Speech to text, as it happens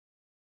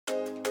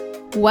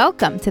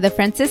Welcome to the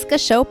Francisca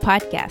Show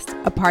podcast,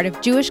 a part of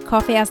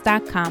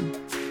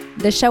JewishCoffeehouse.com,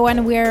 the show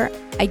on where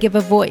I give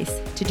a voice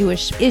to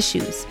Jewish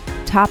issues,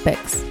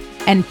 topics,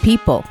 and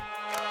people.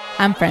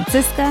 I'm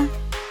Francisca,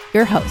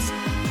 your host.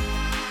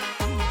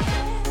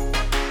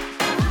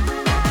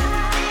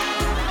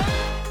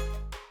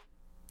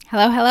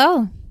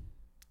 Hello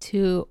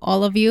to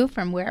all of you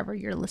from wherever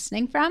you're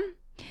listening from.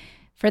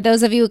 For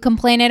those of you who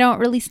complain I don't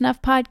release enough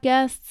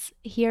podcasts,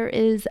 here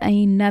is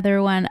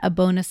another one, a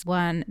bonus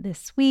one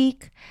this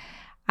week.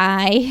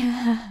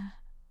 I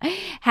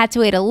had to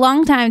wait a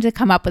long time to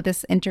come up with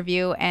this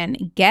interview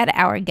and get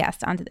our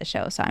guest onto the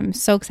show. So I'm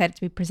so excited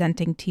to be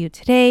presenting to you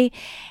today.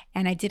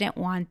 And I didn't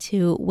want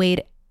to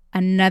wait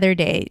another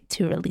day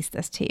to release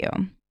this to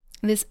you.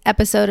 This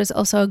episode is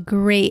also a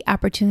great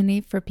opportunity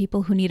for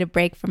people who need a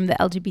break from the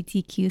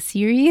LGBTQ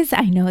series.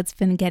 I know it's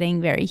been getting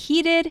very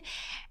heated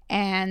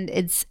and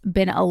it's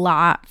been a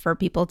lot for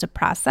people to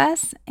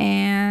process.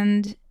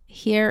 And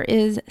here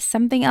is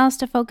something else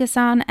to focus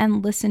on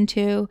and listen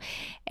to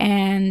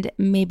and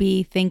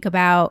maybe think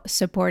about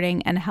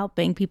supporting and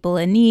helping people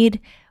in need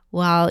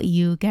while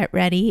you get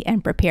ready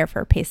and prepare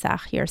for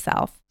Pesach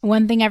yourself.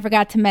 One thing I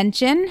forgot to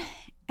mention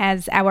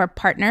as our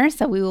partner,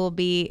 so we will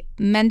be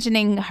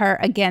mentioning her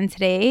again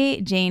today,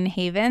 Jane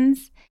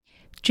Havens.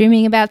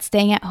 Dreaming about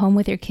staying at home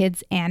with your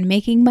kids and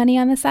making money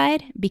on the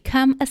side?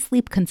 Become a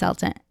sleep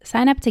consultant.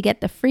 Sign up to get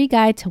the free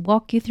guide to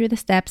walk you through the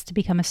steps to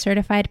become a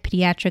certified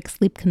pediatric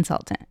sleep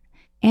consultant.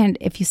 And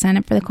if you sign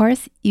up for the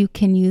course, you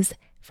can use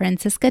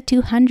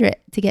Francisca200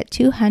 to get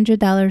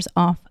 $200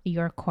 off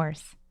your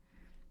course.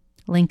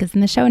 Link is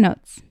in the show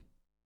notes.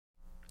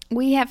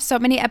 We have so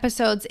many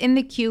episodes in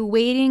the queue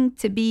waiting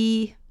to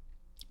be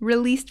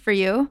released for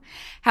you.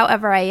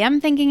 However, I am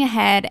thinking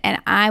ahead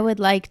and I would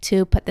like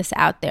to put this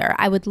out there.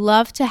 I would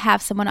love to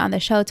have someone on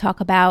the show talk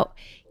about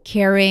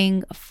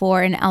caring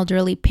for an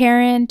elderly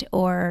parent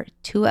or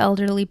two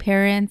elderly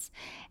parents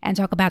and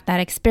talk about that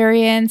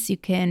experience. You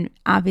can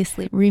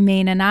obviously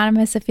remain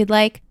anonymous if you'd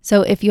like.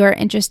 So if you're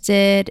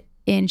interested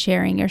in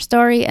sharing your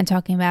story and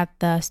talking about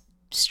the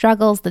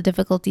struggles, the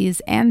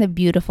difficulties, and the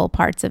beautiful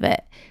parts of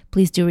it,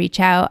 please do reach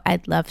out.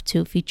 I'd love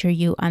to feature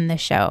you on the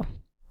show.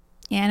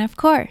 And of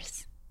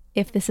course,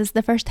 if this is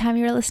the first time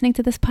you're listening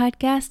to this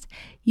podcast,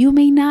 you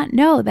may not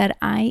know that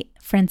I,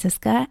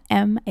 Francisca,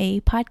 am a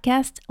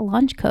podcast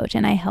launch coach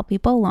and I help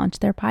people launch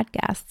their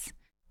podcasts.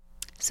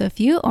 So if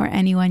you or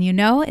anyone you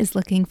know is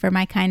looking for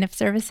my kind of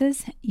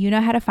services, you know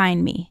how to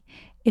find me.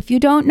 If you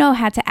don't know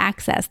how to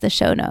access the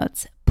show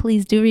notes,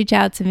 please do reach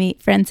out to me,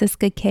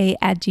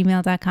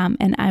 franciscak@gmail.com,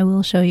 and I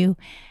will show you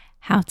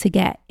how to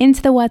get into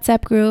the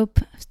WhatsApp group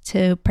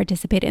to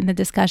participate in the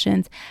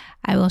discussions.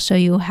 I will show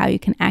you how you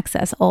can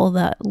access all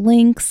the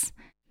links.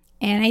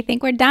 And I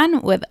think we're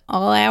done with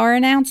all our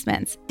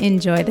announcements.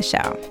 Enjoy the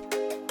show.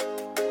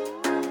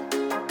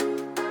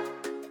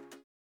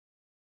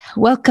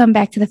 Welcome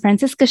back to the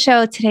Francisca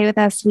Show. Today with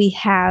us, we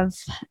have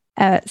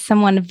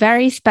someone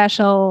very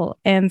special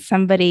and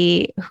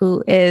somebody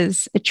who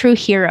is a true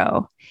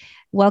hero.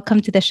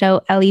 Welcome to the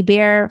show, Ellie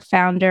Beer,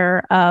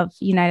 founder of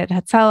United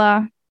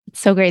Hatzalah. It's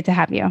so great to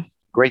have you.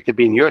 Great to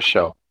be in your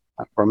show.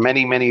 For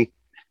many,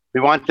 we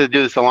wanted to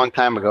do this a long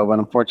time ago, but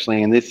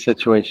unfortunately in this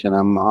situation,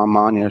 I'm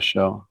on your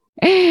show.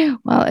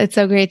 Well, it's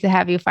so great to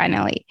have you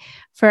finally.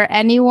 For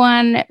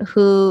anyone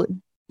who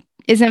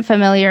isn't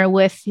familiar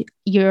with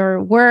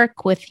your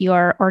work, with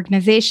your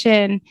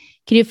organization,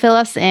 can you fill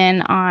us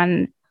in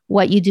on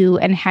what you do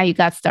and how you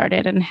got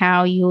started and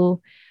how you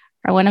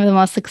are one of the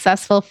most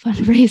successful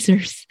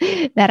fundraisers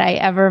that I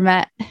ever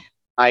met?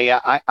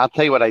 I'll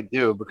tell you what I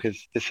do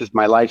because this is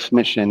my life's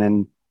mission.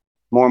 And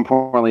more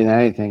importantly than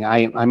anything,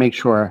 I make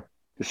sure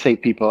to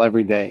save people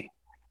every day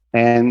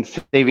and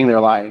saving their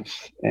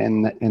lives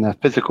in a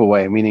physical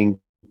way, meaning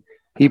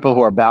people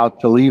who are about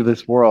to leave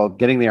this world,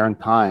 getting there on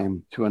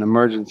time to an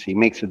emergency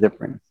makes a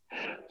difference.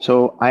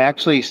 So I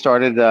actually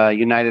started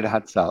United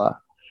Hatzalah,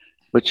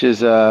 which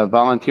is a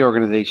volunteer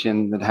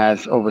organization that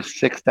has over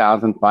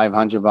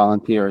 6,500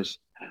 volunteers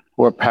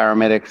who are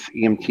paramedics,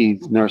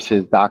 EMTs,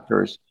 nurses,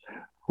 doctors,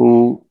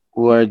 who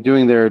are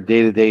doing their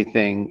day-to-day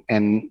thing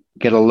and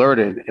get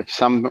alerted if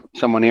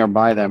someone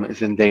nearby them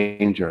is in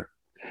danger.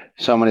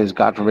 Someone is,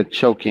 God forbid,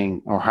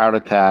 choking or heart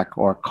attack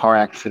or car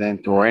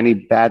accident or any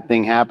bad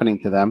thing happening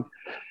to them.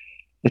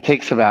 It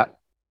takes about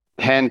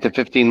 10 to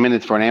 15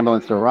 minutes for an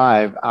ambulance to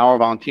arrive. Our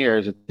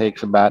volunteers, it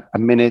takes about a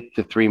minute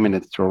to 3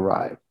 minutes to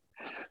arrive.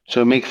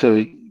 So it makes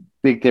a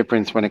big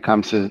difference when it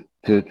comes to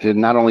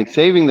not only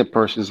saving the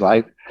person's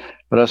life,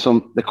 but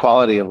also the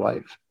quality of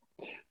life.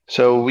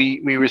 So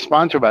we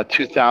respond to about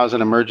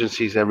 2,000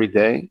 emergencies every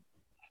day.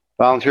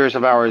 Volunteers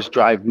of ours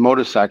drive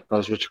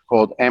motorcycles, which are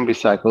called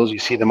ambicycles. You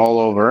see them all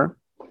over.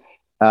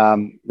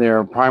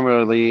 They're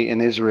primarily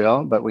in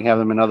Israel, but we have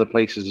them in other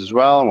places as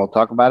well, and we'll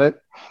talk about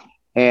it.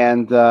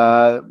 And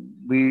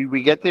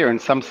we get there. In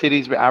some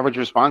cities, the average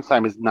response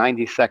time is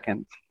 90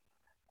 seconds.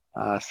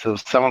 So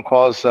if someone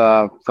calls,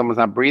 someone's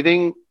not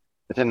breathing,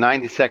 within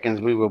 90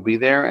 seconds, we will be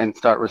there and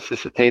start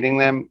resuscitating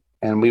them.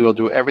 And we will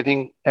do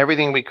everything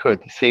we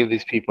could to save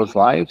these people's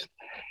lives.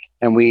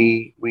 and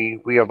we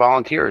are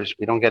volunteers.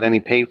 We don't get any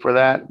pay for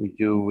that. We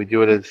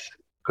do it as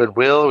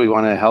goodwill. We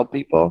want to help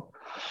people,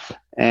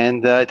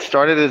 and it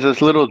started as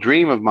this little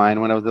dream of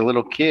mine when I was a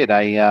little kid.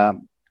 I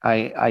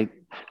I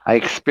I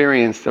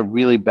experienced a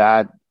really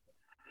bad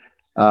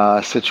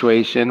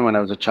situation when I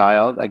was a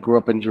child. I grew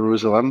up in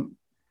Jerusalem.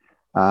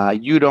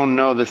 You don't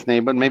know this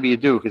neighborhood. Maybe you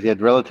do because you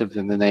had relatives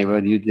in the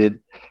neighborhood. You did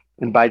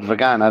in Beit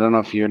Vagan. I don't know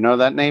if you know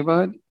that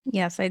neighborhood.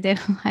 Yes, I do.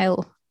 I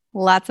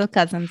lots of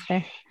cousins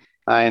there.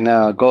 I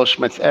know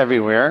Goldschmidt's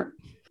everywhere.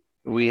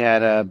 We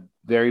had a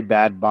very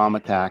bad bomb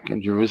attack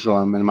in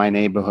Jerusalem in my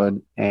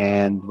neighborhood.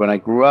 And when I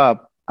grew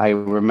up, I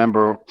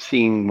remember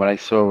seeing what I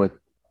saw with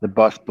the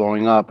bus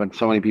blowing up and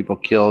so many people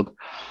killed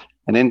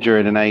and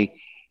injured. And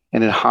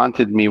it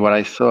haunted me what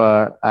I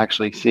saw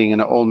actually seeing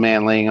an old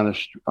man laying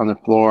on the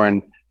floor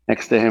and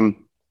next to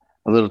him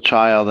a little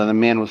child, and the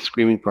man was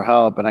screaming for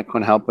help, and I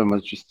couldn't help him. I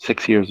was just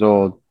 6 years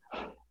old,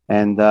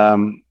 and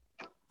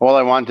all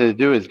I wanted to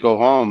do is go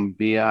home,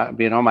 be at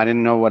home. I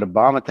didn't know what a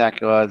bomb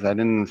attack was. I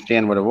didn't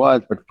understand what it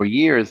was, but for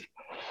years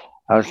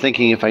I was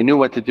thinking if I knew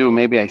what to do,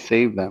 maybe I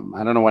saved them.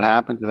 I don't know what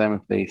happened to them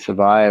if they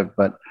survived,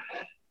 but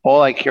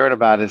all I cared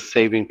about is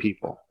saving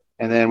people.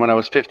 And then when I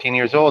was 15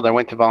 years old, I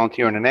went to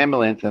volunteer in an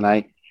ambulance, and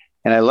I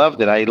loved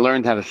it. I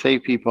learned how to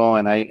save people,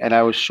 and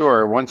I was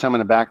sure once I'm in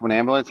the back of an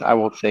ambulance, I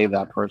will save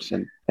that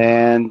person.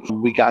 And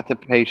we got to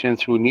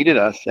patients who needed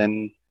us,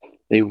 and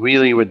they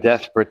really were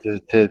desperate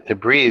to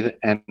breathe.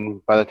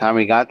 And by the time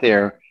we got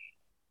there,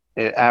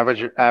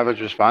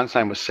 average response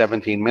time was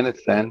 17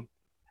 minutes. Then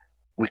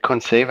we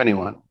couldn't save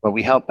anyone, but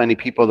we helped many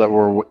people that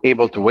were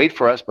able to wait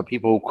for us, but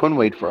people who couldn't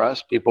wait for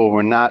us, people who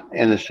were not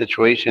in a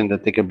situation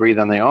that they could breathe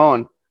on their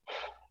own.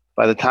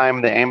 By the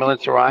time the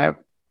ambulance arrived,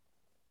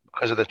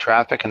 because of the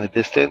traffic and the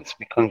distance,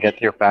 we couldn't get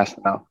there fast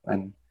enough,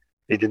 and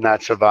they did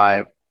not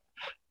survive.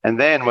 And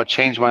then what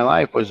changed my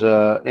life was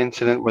an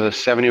incident with a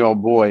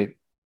 7-year-old boy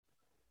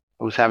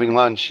who was having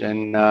lunch,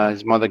 and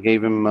his mother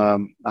gave him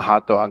a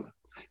hot dog,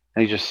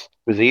 and he just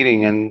was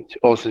eating, and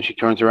all of a sudden she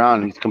turns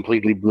around and he's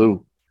completely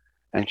blue,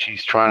 and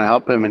she's trying to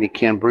help him, and he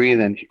can't breathe,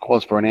 and she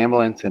calls for an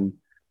ambulance, and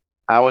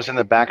I was in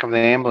the back of the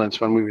ambulance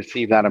when we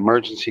received that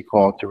emergency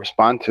call to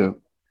respond to.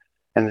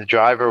 And the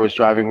driver was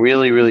driving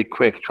really, really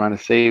quick, trying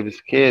to save his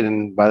kid.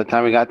 And by the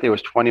time we got there, it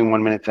was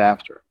 21 minutes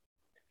after.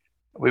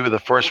 We were the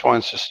first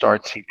ones to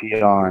start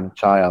CPR on a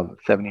child,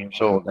 7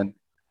 years old. And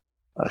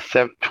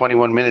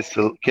 21 minutes,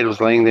 the kid was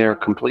laying there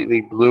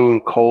completely blue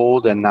and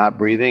cold and not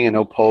breathing and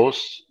no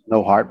pulse,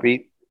 no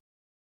heartbeat.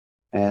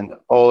 And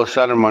all of a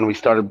sudden, when we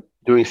started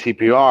doing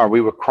CPR,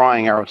 we were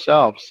crying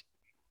ourselves.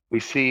 We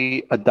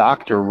see a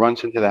doctor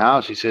runs into the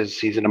house. He says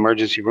he's an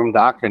emergency room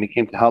doctor, and he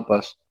came to help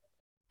us.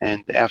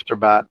 And after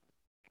about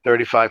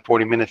 35,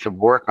 40 minutes of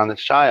work on this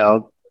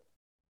child,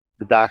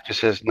 the doctor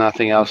says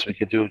nothing else we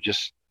could do,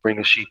 just bring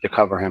a sheet to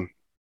cover him.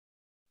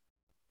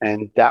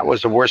 And that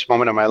was the worst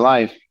moment of my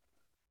life.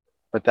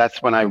 But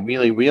that's when I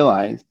really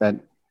realized that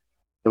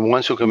the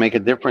ones who can make a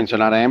difference are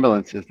not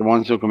ambulances. The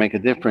ones who can make a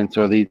difference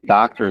are these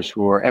doctors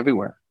who are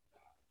everywhere.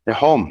 They're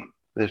home.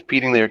 They're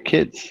feeding their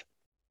kids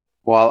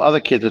while other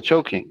kids are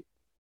choking.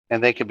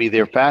 And they could be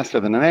there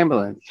faster than an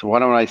ambulance. So why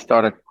don't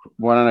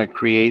I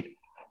create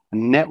a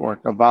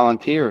network of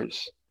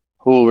volunteers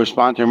who will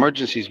respond to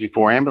emergencies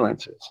before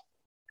ambulances?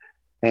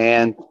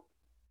 And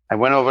I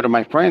went over to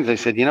my friends. I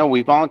said,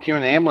 we volunteer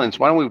in the ambulance.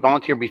 Why don't we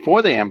volunteer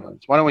before the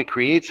ambulance? Why don't we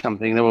create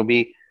something that will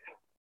be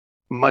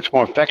much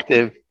more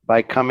effective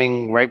by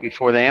coming right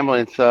before the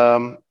ambulance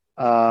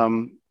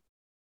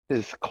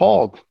is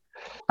called?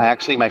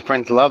 My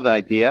friends love the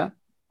idea,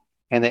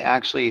 and they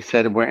actually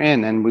said, we're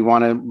in, and we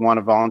want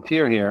to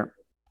volunteer here.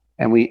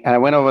 And I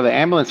went over the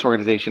ambulance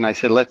organization. I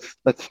said, let's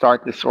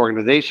start this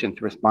organization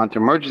to respond to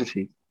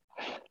emergencies.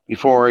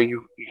 Before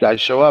you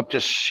guys show up,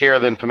 just share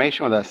the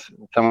information with us.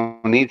 Someone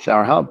needs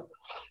our help.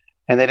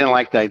 And they didn't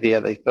like the idea.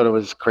 They thought it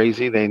was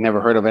crazy. They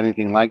never heard of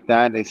anything like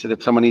that. They said,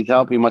 if someone needs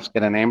help, you must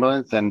get an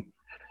ambulance. And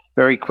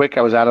very quick,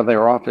 I was out of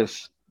their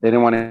office. They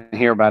didn't want to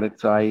hear about it.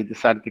 So I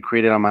decided to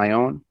create it on my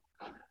own.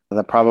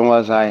 The problem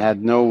was I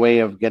had no way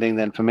of getting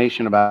the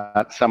information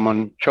about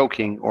someone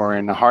choking or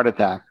in a heart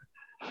attack.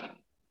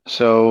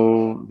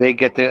 So they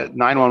get the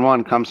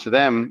 911 comes to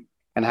them,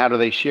 and how do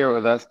they share it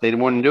with us? They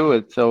wouldn't do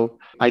it. So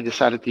I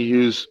decided to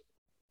use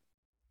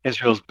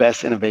Israel's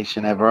best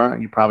innovation ever.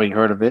 You probably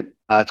heard of it.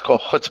 It's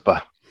called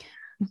chutzpah.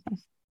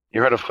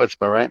 You heard of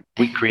chutzpah, right?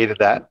 We created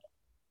that.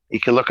 You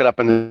can look it up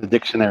in the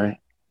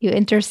dictionary. You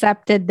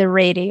intercepted the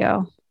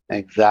radio.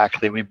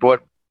 Exactly. We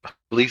bought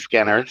police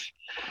scanners.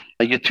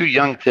 You're too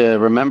young to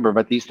remember,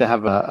 but they used to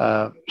have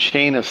a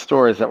chain of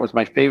stores that was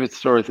my favorite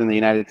stores in the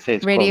United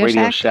States called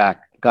Radio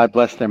Shack. God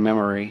bless their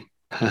memory,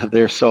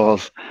 their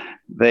souls.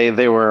 They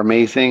were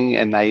amazing,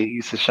 and I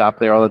used to shop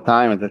there all the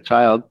time as a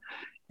child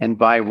and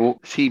buy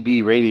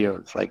CB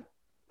radios, like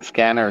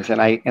scanners. And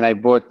I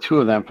bought 2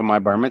 of them for my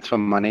bar mitzvah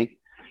money,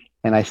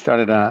 and I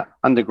started an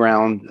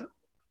underground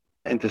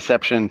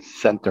interception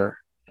center.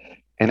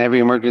 And every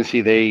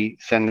emergency they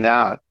send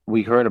out,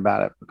 we heard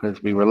about it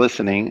because we were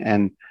listening,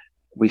 and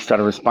we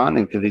started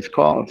responding to these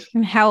calls.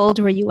 And how old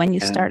were you when you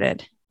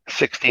started?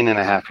 16 and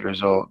a half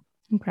years old.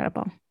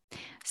 Incredible.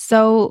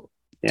 So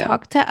Yeah.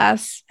 talk to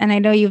us. And I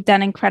know you've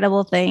done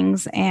incredible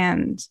things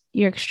and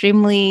you're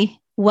extremely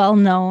well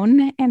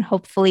known. And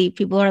hopefully,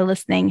 people who are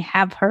listening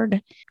have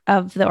heard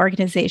of the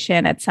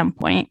organization at some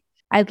point.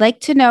 I'd like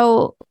to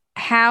know,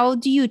 how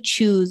do you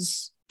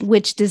choose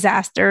which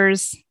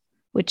disasters,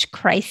 which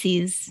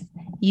crises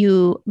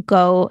you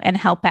go and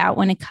help out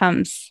when it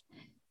comes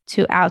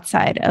to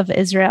outside of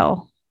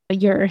Israel,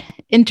 your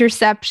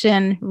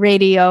interception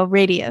radio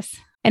radius?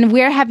 And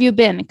where have you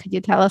been? Could you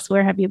tell us,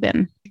 where have you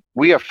been?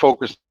 We are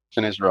focused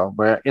in Israel,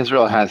 where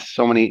Israel has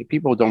so many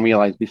people don't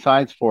realize,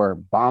 besides for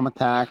bomb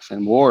attacks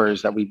and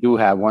wars that we do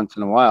have once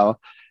in a while.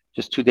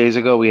 Just 2 days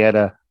ago, we had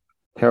a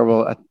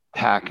terrible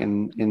attack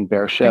in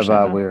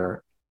Beersheba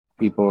where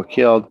people were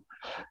killed.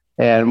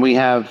 And we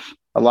have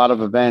a lot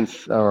of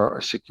events or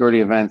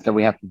security events that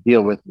we have to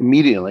deal with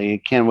immediately. You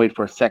can't wait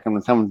for a second.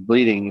 When someone's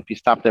bleeding, if you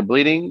stop their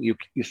bleeding,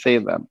 you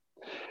save them.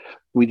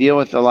 We deal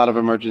with a lot of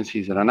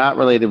emergencies that are not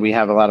related. We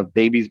have a lot of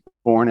babies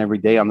born every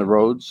day on the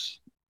roads,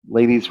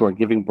 ladies who are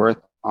giving birth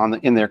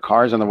in their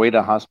cars on the way to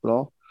the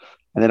hospital,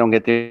 and they don't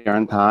get there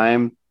on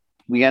time.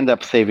 We end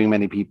up saving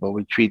many people.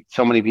 We treat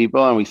so many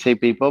people and we save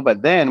people,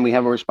 but then we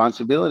have a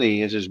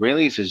responsibility as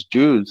Israelis, as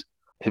Jews,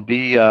 to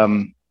be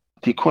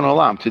tikkun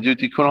olam, to do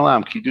tikkun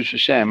olam, kiddush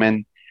Hashem.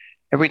 And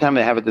every time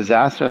they have a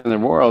disaster in the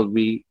world,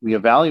 we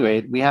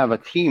evaluate. We have a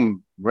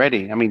team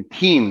ready. I mean,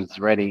 teams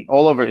ready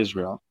all over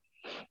Israel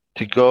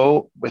to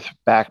go with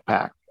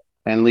backpack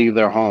and leave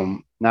their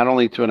home, not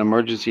only to an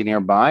emergency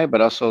nearby,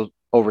 but also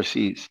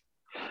overseas.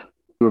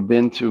 We've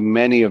been to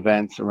many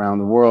events around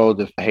the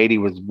world. If Haiti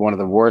was one of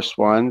the worst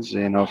ones,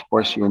 of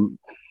course,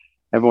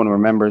 everyone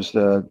remembers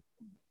the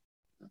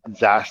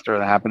disaster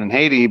that happened in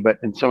Haiti,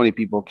 and so many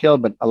people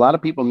killed. But a lot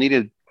of people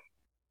needed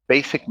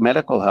basic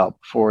medical help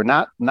for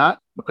not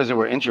because they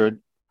were injured,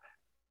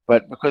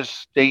 but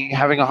because they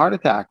having a heart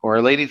attack,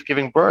 or ladies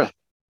giving birth.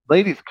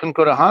 Ladies couldn't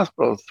go to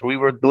hospitals. We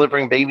were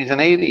delivering babies in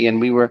Haiti, and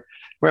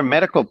we're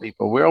medical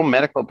people. We're all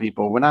medical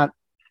people. We're not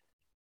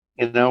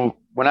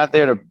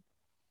there to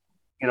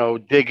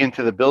dig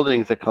into the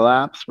buildings that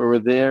collapsed. We were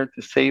there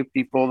to save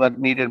people that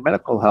needed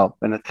medical help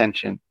and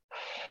attention.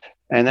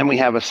 And then we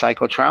have a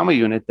psychotrauma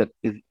unit that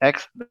is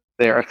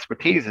their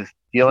expertise is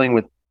dealing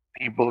with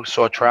people who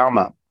saw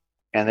trauma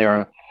and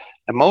they're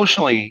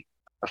emotionally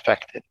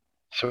affected.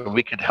 So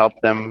we could help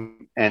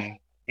them and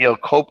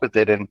cope with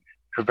it and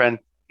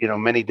prevent,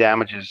 many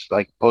damages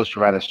like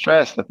post-traumatic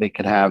stress that they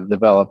could have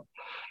developed.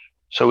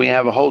 So we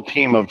have a whole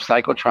team of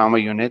psychotrauma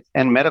units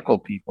and medical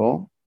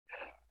people,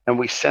 and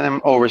we send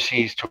them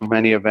overseas to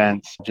many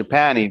events.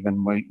 Japan,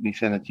 even, we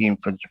sent a team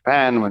for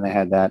Japan when they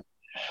had that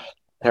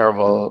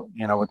terrible,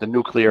 with the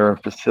nuclear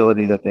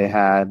facility that they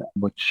had,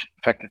 which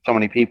affected so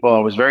many people.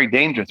 It was very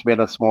dangerous. We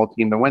had a small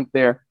team that went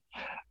there.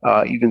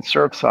 Even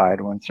Surfside,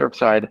 when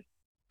Surfside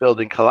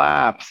building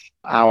collapsed,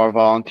 our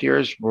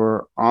volunteers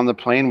were on the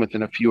plane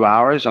within a few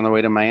hours on the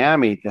way to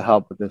Miami to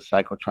help with this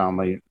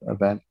psychotrauma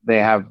event. They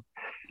have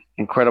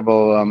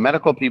incredible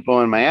medical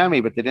people in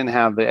Miami, but they didn't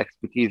have the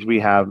expertise we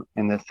have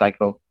in the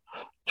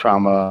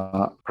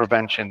psychotrauma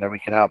prevention that we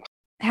could help.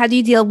 How do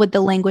you deal with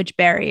the language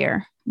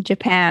barrier,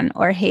 Japan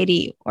or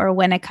Haiti, or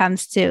when it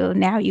comes to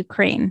now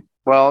Ukraine?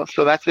 Well,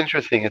 so that's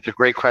interesting. It's a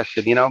great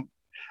question.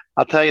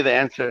 I'll tell you the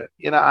answer.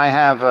 I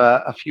have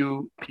a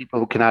few people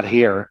who cannot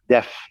hear,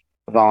 deaf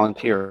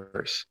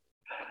volunteers,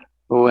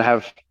 who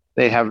have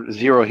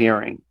zero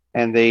hearing,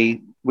 and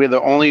we're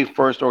the only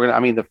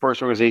the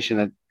first organization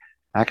that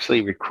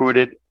actually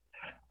recruited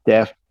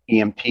deaf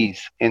EMTs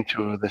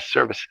into the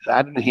services.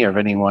 I didn't hear of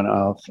anyone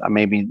else.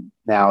 Maybe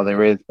now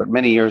there is, but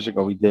many years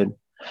ago we did.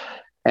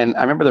 And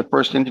I remember the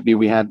first interview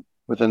we had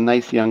with a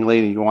nice young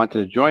lady who wanted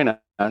to join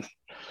us,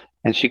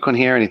 and she couldn't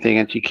hear anything.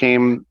 And she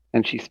came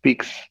and she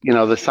speaks,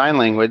 the sign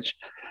language.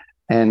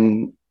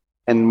 And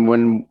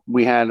when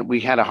we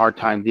had a hard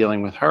time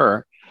dealing with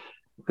her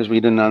because we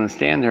didn't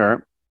understand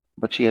her,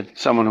 but she had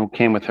someone who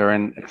came with her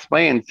and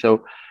explained.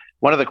 So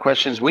one of the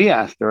questions we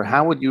asked her,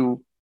 how would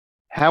you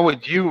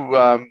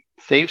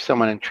save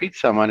someone and treat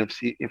someone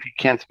if you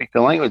can't speak the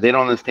language? They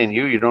don't understand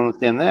you. You don't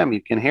understand them.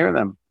 You can hear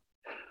them.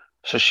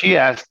 So she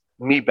asked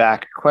me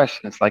back a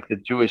question. It's like the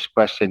Jewish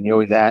question. You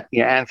always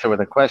answer with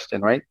a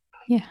question, right?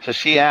 Yeah. So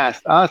she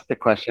asked us the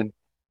question,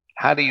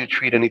 how do you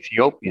treat an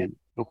Ethiopian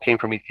who came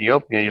from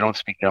Ethiopia? You don't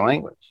speak their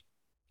language.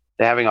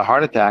 They're having a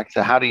heart attack.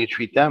 So how do you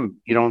treat them?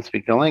 You don't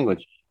speak their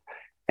language.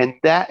 And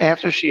that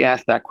after she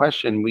asked that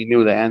question, we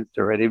knew the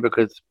answer already,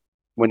 because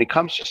when it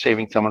comes to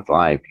saving someone's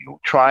life, you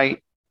try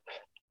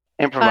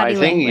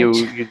improvising, you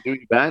do your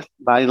best,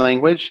 body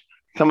language.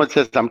 Someone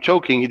says, I'm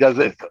choking, he does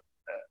this.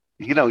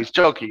 He's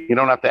choking. You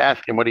don't have to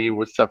ask him what he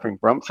was suffering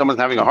from. Someone's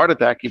having a heart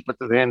attack, he puts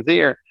his hands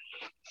here.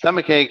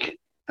 Stomachache,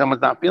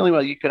 someone's not feeling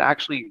well. You could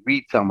actually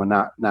read someone,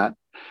 not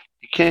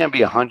you can't be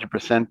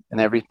 100% in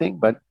everything,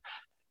 but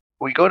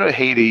we go to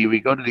Haiti, we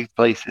go to these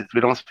places, we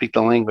don't speak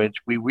the language,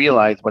 we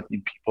realize what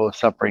these people are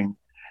suffering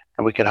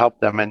and we can help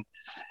them.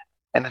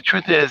 And the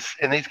truth is,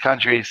 in these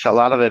countries, a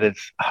lot of it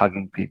is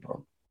hugging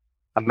people.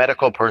 A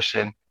medical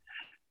person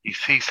You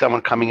see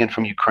someone coming in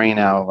from Ukraine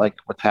now, like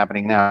what's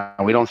happening now.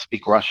 We don't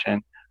speak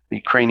Russian,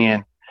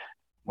 Ukrainian.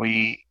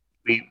 We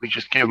we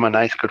just give them a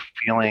nice, good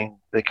feeling.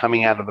 They're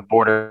coming out of the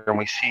border, and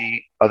we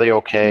see, are they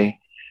okay?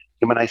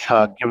 Give them a nice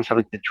hug. Give them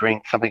something to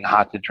drink, something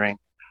hot to drink,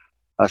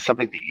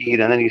 something to eat,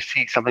 and then you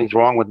see something's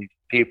wrong with these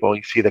people.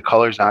 You see the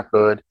color's not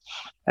good,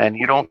 and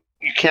you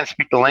can't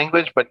speak the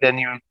language, but then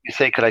you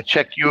say, "Could I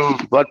check you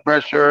blood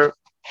pressure?"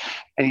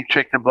 And you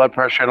check the blood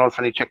pressure, and all of a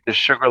sudden you check the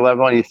sugar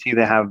level, and you see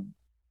they have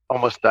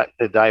almost the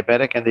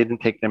diabetic, and they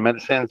didn't take their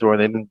medicines, or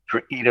they didn't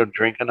eat or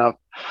drink enough,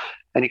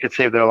 and you could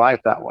save their life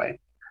that way.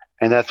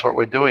 And that's what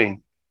we're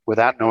doing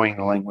without knowing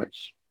the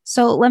language.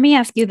 So let me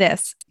ask you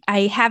this.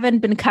 I haven't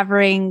been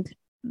covering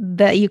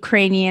the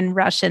Ukrainian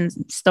Russian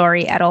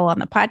story at all on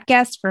the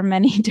podcast for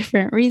many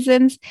different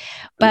reasons,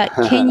 but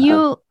can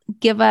you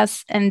give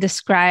us and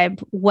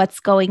describe what's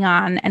going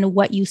on and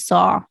what you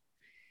saw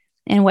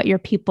and what your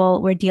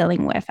people were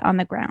dealing with on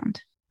the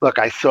ground? Look,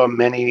 I saw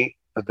many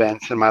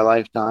events in my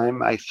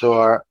lifetime. I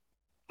saw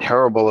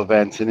terrible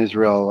events in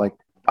Israel, like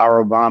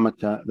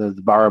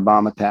the Bar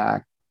Bomb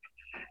attack,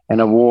 and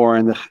a war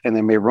and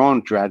the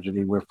Meron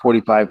tragedy where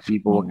 45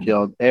 people were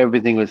killed.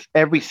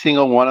 Every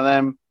single one of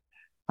them,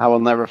 I will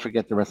never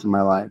forget the rest of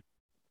my life.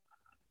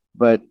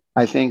 But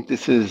I think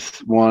this is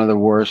one of the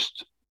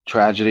worst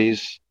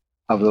tragedies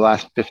of the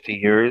last 50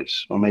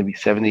 years, or maybe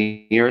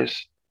 70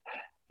 years.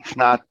 It's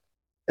not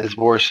as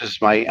worse as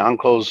my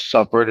uncles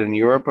suffered in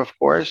Europe, of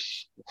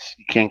course.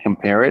 You can't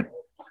compare it.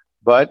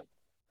 But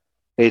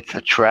it's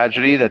a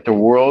tragedy that the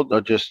world are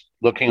just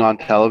looking on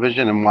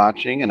television and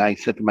watching. And I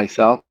said to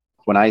myself,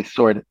 when I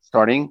saw it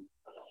starting,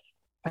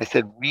 I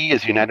said, we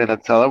as United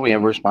Hatzalah, we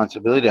have a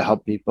responsibility to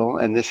help people.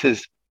 And this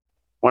is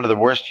one of the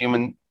worst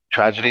human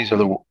tragedies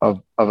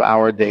of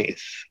our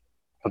days,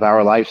 of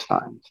our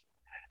lifetimes.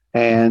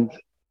 And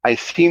I've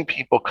seen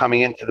people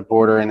coming into the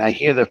border, and I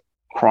hear the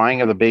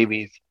crying of the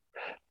babies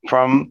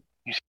you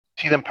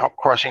see them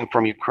crossing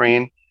from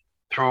Ukraine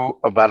through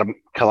about a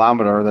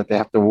kilometer that they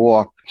have to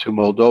walk to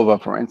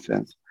Moldova, for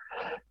instance.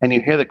 And you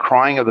hear the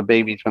crying of the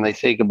babies when they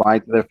say goodbye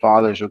to their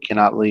fathers who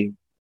cannot leave.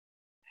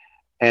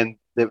 And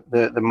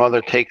the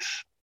mother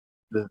takes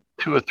the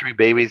 2 or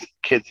 3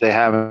 kids they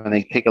have, and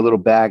they take a little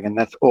bag, and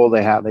that's all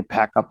they have. They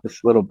pack up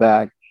this little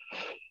bag,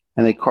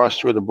 and they cross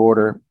through the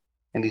border,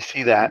 and you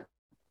see that.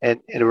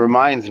 And it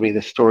reminds me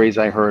the stories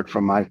I heard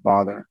from my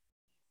father,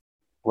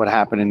 what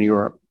happened in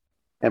Europe.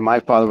 And my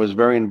father was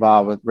very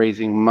involved with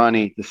raising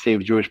money to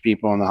save Jewish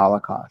people in the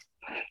Holocaust.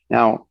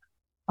 Now,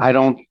 I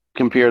don't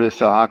compare this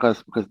to the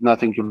Holocaust because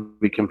nothing can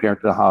be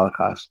compared to the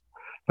Holocaust.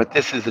 But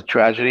this is a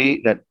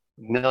tragedy that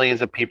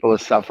millions of people are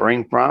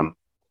suffering from.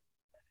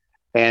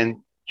 And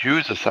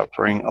Jews are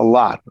suffering a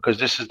lot because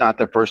this is not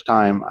the first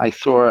time. I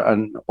saw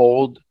an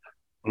old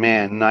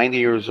man, 90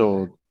 years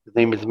old. His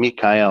name is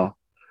Misha,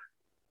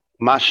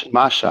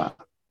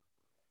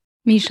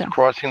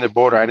 crossing the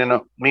border. I didn't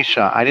know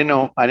Misha. I didn't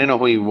know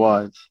who he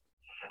was.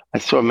 I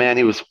saw a man.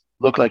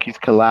 Looked like he's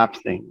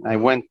collapsing. I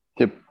went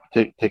to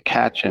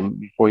catch him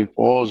before he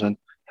falls, and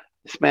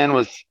this man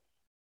was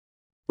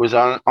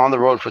on the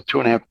road for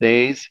 2.5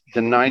 days. He's a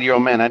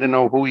 90-year-old man. I didn't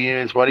know who he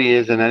is, what he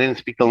is, and I didn't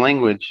speak the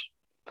language.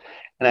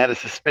 And I had a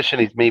suspicion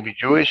he's maybe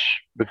Jewish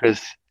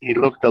because he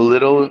looked a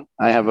little.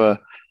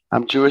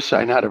 I'm Jewish, so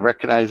I know how to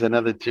recognize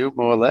another Jew,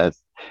 more or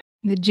less.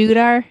 The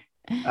Judar?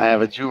 I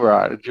have a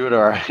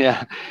Judar,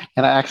 yeah.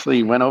 And I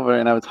actually went over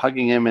and I was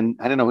hugging him, and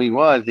I didn't know who he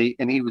was.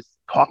 He was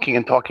talking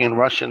in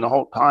Russian the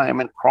whole time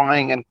and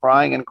crying and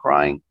crying and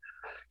crying.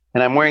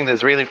 And I'm wearing the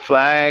Israeli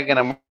flag, and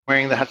I'm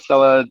wearing the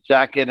Hatzalah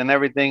jacket and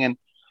everything, and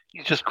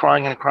he's just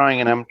crying and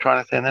crying. And I'm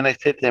trying to say, and then I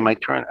said to him,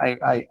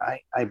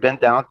 I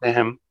bent down to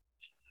him,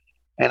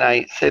 and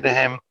I said to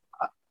him,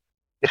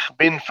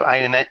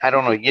 I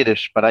don't know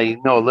Yiddish, but I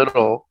know a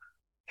little.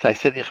 So I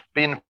said, Ich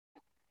bin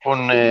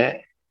von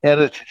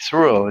Eretz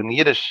Yisrael in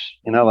Yiddish,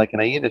 like in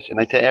a Yiddish.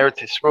 And I said, Eretz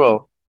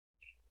Yisrael.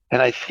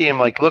 And I see him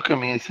look at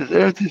me, and he says,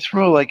 Eretz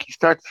Yisrael. He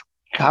starts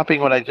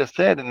copying what I just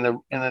said in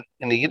the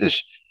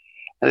Yiddish.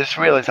 And I just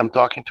realized I'm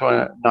talking to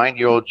a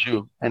 90-year-old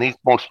Jew, and he's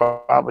most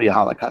probably a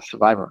Holocaust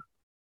survivor.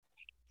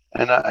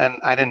 And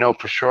I didn't know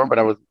for sure, but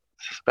I was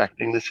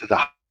suspecting this is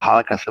a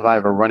Holocaust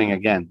survivor running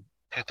again,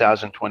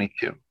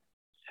 2022.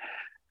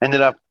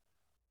 Ended up,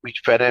 we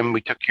fed him,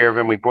 we took care of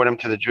him, we brought him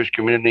to the Jewish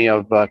community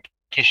of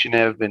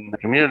Kishinev in the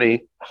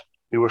community.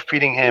 We were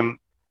feeding him.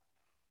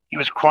 He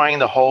was crying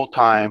the whole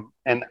time.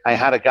 And I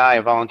had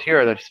a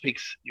volunteer that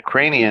speaks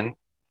Ukrainian,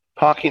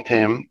 talking to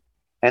him.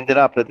 Ended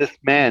up that this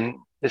man,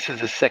 this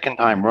is his second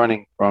time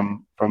running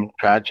from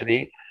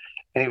tragedy.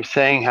 And he was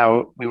saying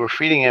how we were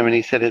feeding him, and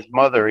he said he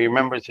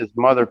remembers his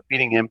mother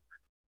feeding him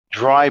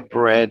dry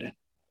bread,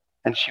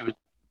 and she would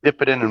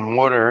dip it in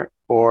water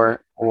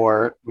or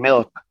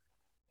milk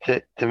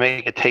to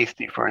make it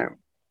tasty for him.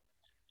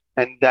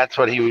 And that's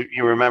what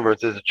he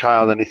remembers as a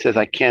child. And he says,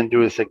 I can't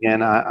do this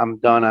again. I'm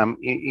done.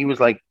 He was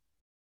like,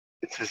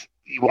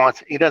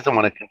 he doesn't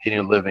want to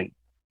continue living.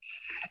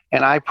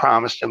 And I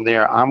promised him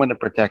there, I'm going to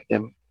protect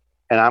him,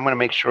 and I'm going to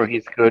make sure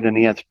he's good and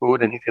he has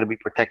food and he's going to be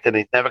protected. And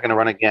he's never going to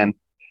run again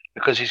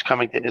because he's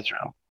coming to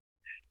Israel.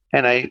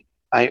 And I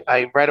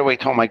right away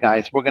told my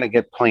guys, we're going to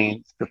get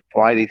planes to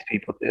fly these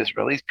people to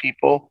Israel. These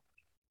people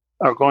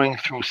are going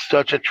through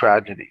such a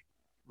tragedy.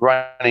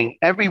 Running,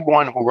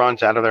 everyone who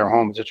runs out of their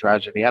home is a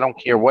tragedy. I don't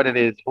care what it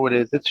is, who it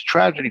is. It's a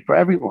tragedy for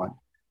everyone.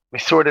 We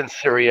saw it in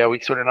Syria. We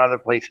saw it in other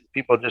places.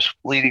 People just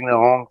fleeing their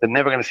homes. They're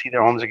never going to see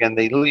their homes again.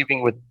 They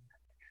leaving with,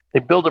 they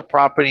build a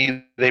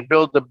property, they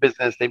build a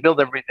business, they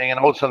build everything, and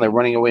all of a sudden they're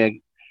running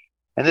away.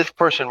 And this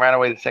person ran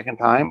away the second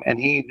time, and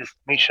this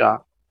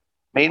Misha,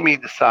 made me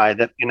decide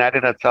that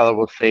United Hatzalah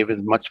will save as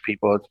much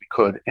people as we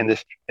could in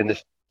this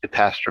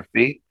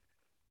catastrophe.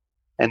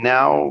 And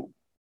now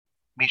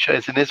Misha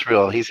is in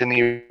Israel. He's in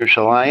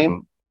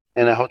Yerushalayim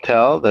in a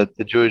hotel that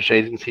the Jewish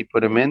agency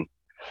put him in,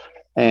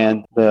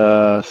 and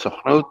the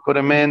Sochnut put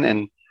him in,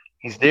 and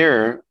he's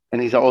there,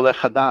 and he's a Oleh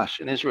Hadash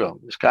in Israel.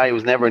 This guy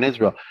was never in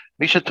Israel.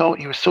 Misha told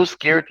he was so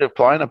scared to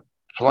fly in a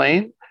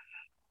plane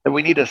that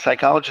we need a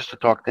psychologist to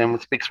talk to him who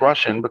speaks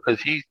Russian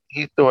because he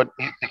thought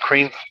the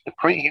crane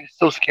he was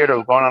so scared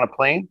of going on a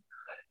plane.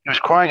 He was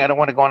crying, I don't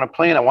want to go on a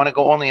plane. I want to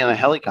go only in a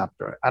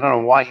helicopter. I don't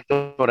know why he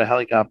thought a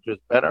helicopter is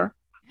better,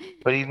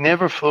 but he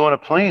never flew on a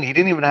plane. He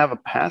didn't even have a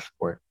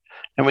passport.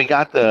 And we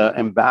got the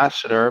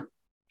ambassador,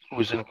 who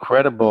was an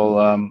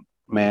incredible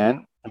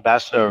man,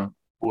 ambassador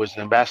who was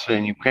an ambassador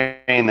in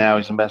Ukraine now.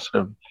 He's ambassador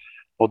of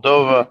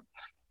Moldova.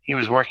 He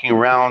was working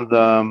around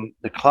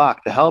the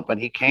clock to help, and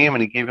he came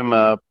and he gave him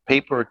a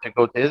paper to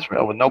go to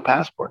Israel with no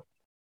passport.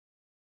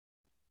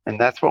 And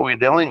that's what we're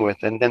dealing with.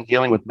 And then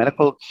dealing with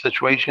medical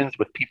situations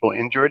with people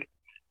injured,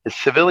 the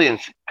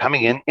civilians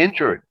coming in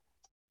injured.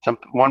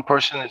 One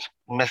person is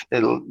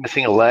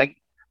missing a leg.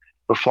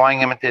 We're flying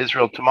him into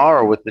Israel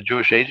tomorrow with the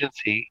Jewish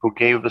agency who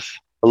gave us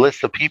a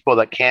list of people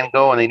that can't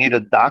go and they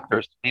needed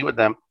doctors to be with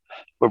them.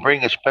 We're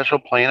bringing a special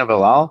plane of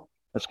El Al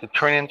that's going to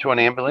turn into an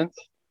ambulance.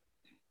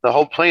 The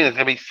whole plane is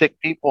going to be sick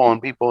people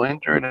and people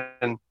injured.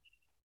 And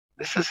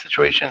this is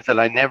situations that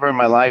I never in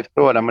my life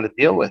thought I'm going to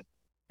deal with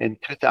in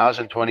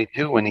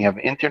 2022 when you have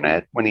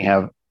internet, when you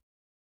have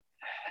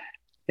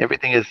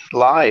everything is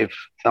live.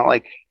 It's not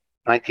like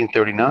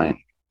 1939.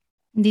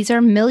 These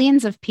are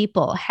millions of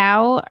people.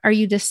 How are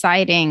you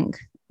deciding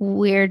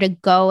where to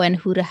go and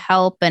who to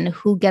help and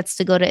who gets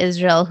to go to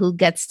Israel, who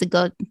gets to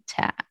go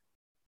to,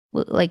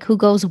 like, who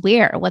goes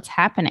where? What's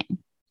happening?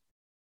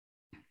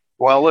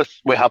 Well,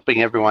 we're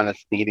helping everyone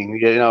that's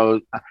needing.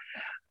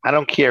 I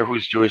don't care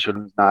who's Jewish or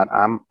who's not.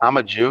 I'm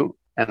a Jew,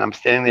 and I'm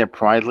standing there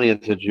proudly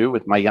as a Jew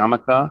with my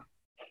yarmulke.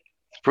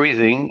 It's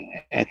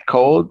freezing, it's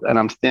cold, and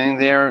I'm standing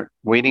there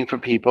waiting for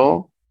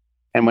people.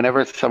 And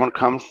whenever someone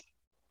comes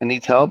and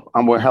needs help,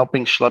 we're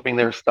helping schlepping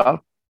their stuff.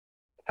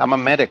 I'm a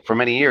medic for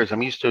many years.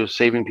 I'm used to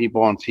saving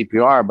people on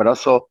CPR, but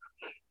also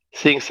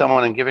seeing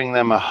someone and giving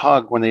them a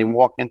hug when they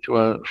walk into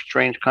a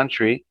strange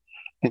country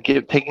and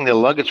taking their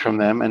luggage from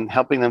them and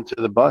helping them to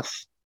the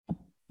bus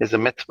is a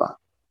mitzvah.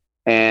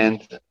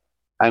 And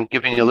I'm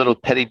giving a little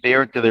teddy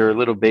bear to their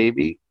little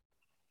baby.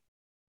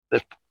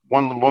 The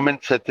one woman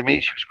said to me,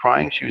 she was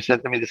crying. She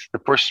said to me, "This is the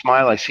first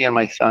smile I see on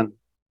my son.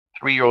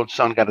 3-year-old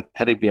son got a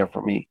teddy bear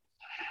for me."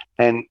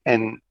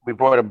 And we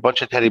brought a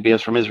bunch of teddy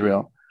bears from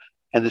Israel.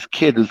 And this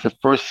kid was the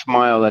first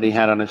smile that he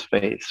had on his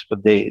face for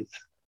days.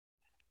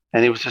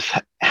 And he was just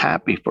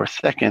happy for a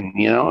second,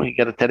 he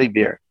got a teddy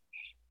bear.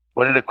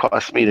 What did it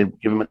cost me to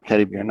give him a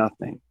teddy bear?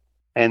 Nothing.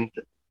 And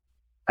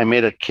I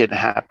made a kid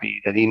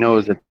happy that he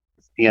knows that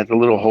he has a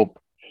little hope.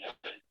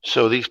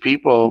 So these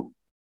people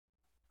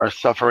are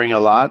suffering a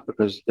lot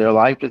because their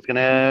life is going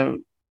to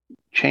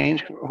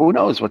change. Who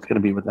knows what's going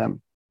to be with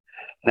them?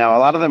 Now, a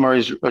lot of them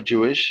are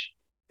Jewish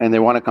and they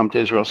want to come to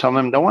Israel. Some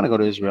of them don't want to go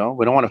to Israel.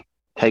 We don't want to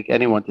take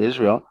anyone to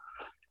Israel.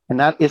 And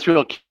that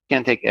Israel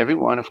can't take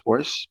everyone, of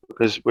course,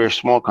 because we're a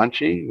small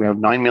country. We have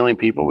 9 million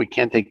people. We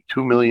can't take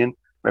 2 million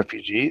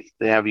refugees.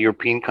 They have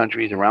European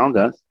countries around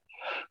us.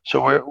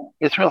 So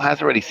Israel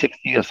has already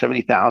 60 or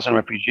 70,000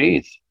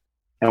 refugees.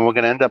 And we're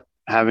going to end up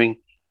having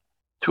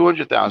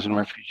 200,000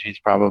 refugees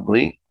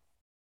probably.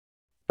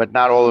 But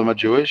not all of them are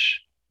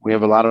Jewish. We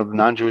have a lot of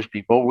non-Jewish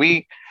people.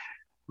 We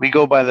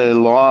go by the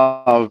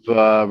law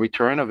of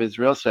return of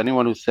Israel. So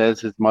anyone who says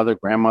his mother,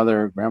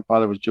 grandmother, or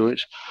grandfather was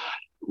Jewish,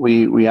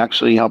 we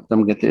actually help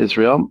them get to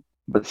Israel.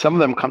 But some of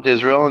them come to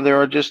Israel and there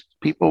are just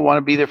people who want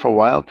to be there for a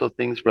while till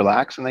things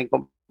relax and they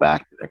go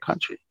back to their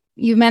country.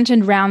 You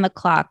mentioned round the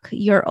clock.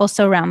 You're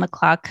also round the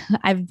clock.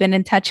 I've been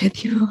in touch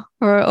with you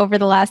for over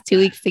the last 2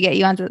 weeks to get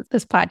you onto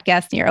this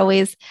podcast. You're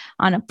always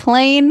on a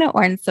plane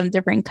or in some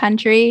different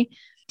country.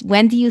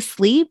 When do you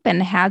sleep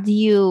and how do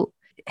you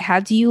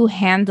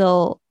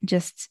handle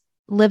just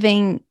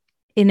living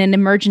in an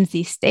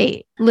emergency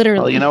state? Literally.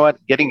 Well, you know what?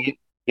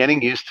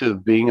 Getting used to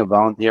being a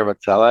volunteer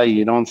at Hatzalah,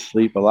 you don't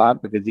sleep a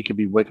lot because you could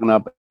be waking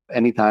up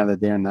any time of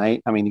the day or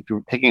night. I mean, if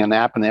you're taking a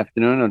nap in the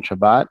afternoon on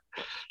Shabbat,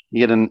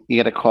 you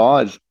get a call.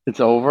 It's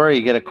over.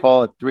 You get a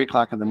call at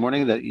 3:00 in the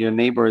morning that your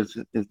neighbor is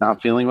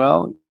not feeling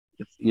well.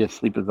 Your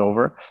sleep is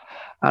over.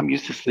 I'm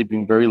used to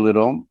sleeping very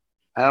little.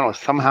 I don't know.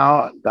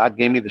 Somehow God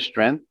gave me the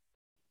strength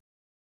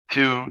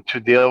to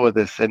deal with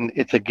this, and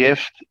it's a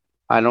gift.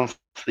 I don't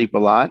sleep a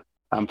lot.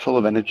 I'm full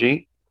of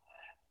energy.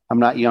 I'm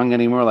not young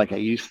anymore like I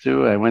used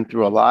to. I went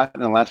through a lot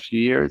in the last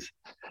few years,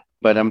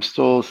 but I'm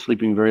still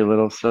sleeping very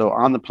little. So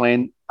on the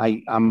plane,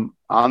 I'm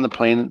on the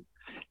plane.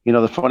 You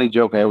know, the funny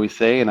joke I always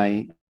say, and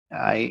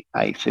I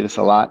say this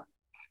a lot,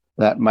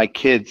 that my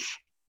kids,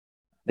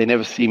 they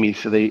never see me,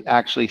 so they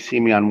actually see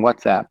me on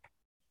WhatsApp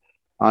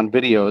on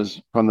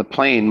videos from the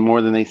plane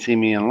more than they see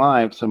me in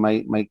live. So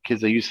my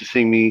kids are used to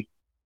seeing me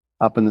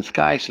up in the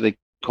sky, so they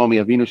call me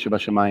Avinu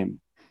Shebashamayim,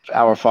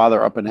 our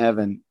Father up in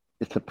heaven.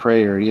 It's a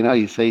prayer, you know.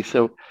 You say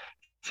so.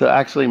 So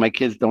actually, my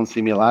kids don't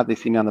see me a lot. They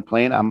see me on the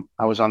plane.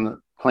 I was on the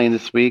plane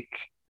this week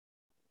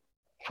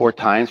 4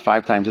 times,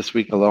 5 times this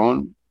week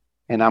alone,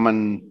 and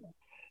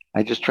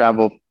I just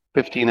traveled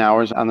 15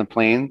 hours on the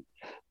plane.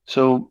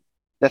 So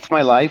that's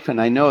my life,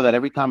 and I know that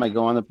every time I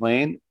go on the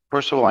plane,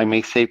 first of all, I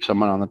may save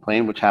someone on the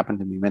plane, which happened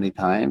to me many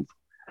times,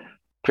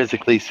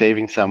 physically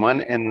saving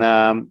someone, and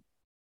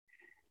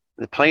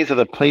the planes are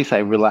the place I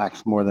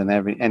relax more than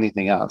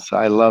anything else. So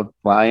I love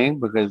flying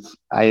because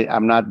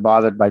I'm not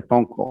bothered by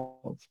phone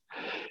calls.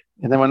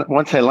 And then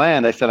once I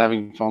land, I start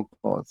having phone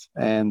calls,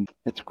 and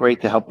it's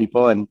great to help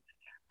people. And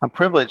I'm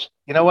privileged.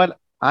 You know what?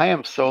 I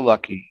am so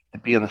lucky to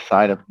be on the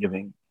side of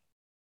giving.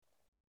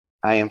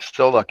 I am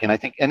so lucky, and I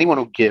think anyone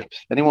who gives,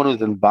 anyone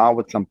who's involved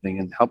with something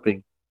and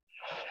helping,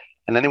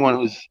 and anyone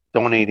who's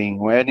donating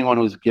or anyone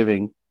who's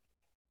giving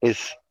is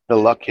the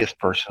luckiest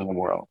person in the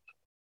world.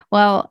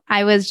 Well,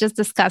 I was just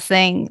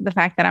discussing the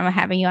fact that I'm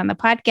having you on the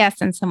podcast,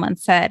 and someone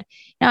said,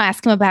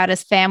 ask him about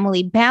his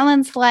family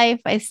balance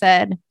life. I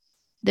said,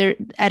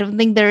 I don't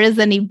think there is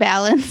any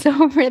balance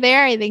over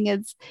there. I think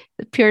it's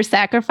pure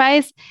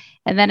sacrifice.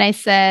 And then I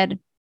said,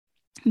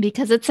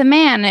 because it's a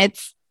man,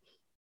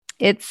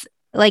 it's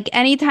like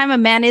anytime a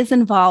man is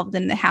involved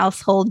in the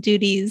household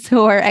duties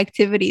or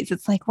activities,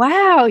 it's like,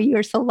 wow,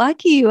 you're so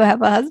lucky you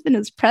have a husband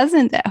who's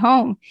present at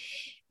home.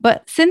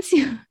 But since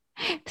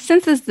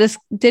this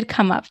did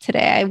come up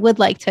today, I would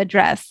like to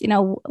address,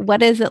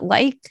 what is it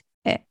like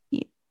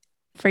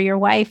for your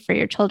wife, for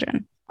your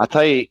children? I'll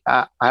tell you,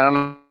 I don't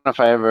know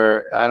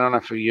I don't know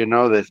if you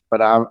know this,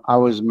 but I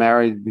was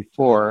married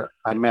before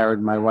I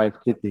married my wife,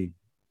 Kitty.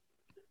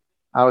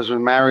 I was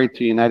married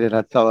to United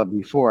Hatzalah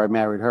before I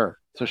married her.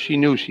 So she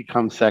knew she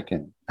comes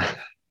second.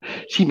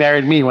 She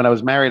married me when I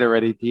was married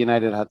already to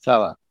United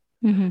Hatzalah.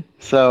 Mm-hmm.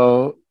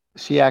 So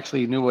she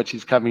actually knew what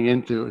she's coming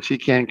into. She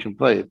can't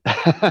complain.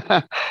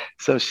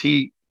 So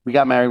we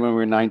got married when we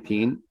were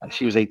 19.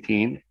 She was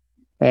 18.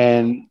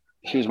 And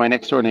she was my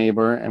next door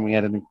neighbor. And we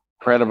had an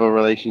incredible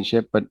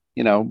relationship, but,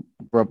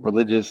 grew up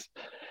religious.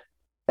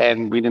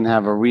 And we didn't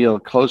have a real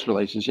close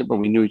relationship, but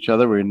we knew each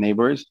other. We were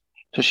neighbors.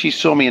 So she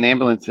saw me in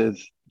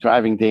ambulances,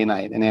 driving day and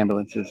night in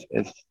ambulances.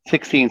 It's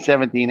 16,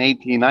 17,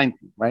 18,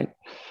 19, right?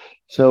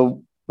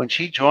 So when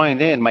she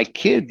joined in, my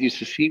kids used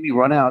to see me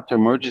run out to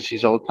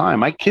emergencies all the time.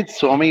 My kids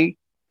saw me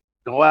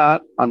go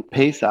out on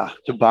Pesach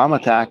to bomb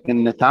attack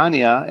in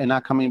Netanya and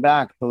not coming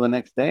back till the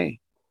next day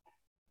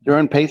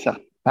during Pesach,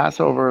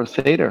 Passover,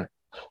 Seder.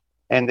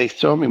 And they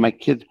saw me. My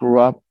kids grew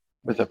up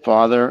with a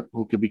father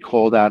who could be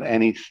called out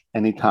any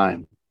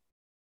time.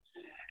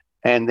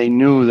 And they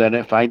knew that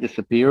if I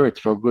disappear, it's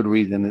for a good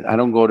reason. I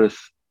don't go to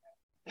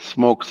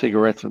smoke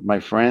cigarettes with my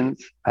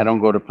friends. I don't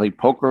go to play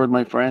poker with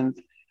my friends.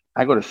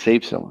 I go to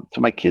save someone.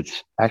 So my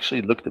kids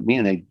actually looked at me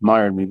and they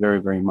admired me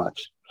very, very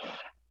much.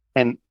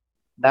 And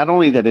not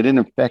only that it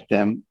didn't affect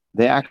them,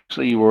 they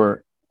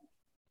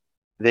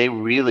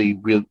really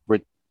were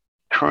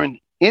turned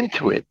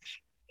into it.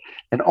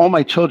 And all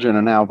my children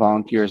are now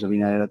volunteers of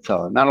United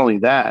Hatzalah. Not only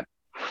that,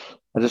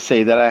 I'll just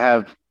say that I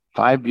have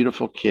 5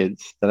 beautiful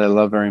kids that I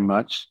love very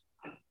much.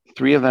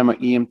 3 of them are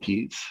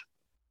EMTs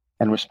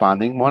and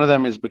responding. One of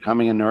them is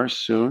becoming a nurse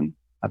soon.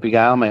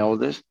 Abigail, my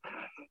oldest.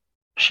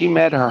 She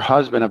met her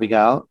husband,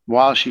 Abigail,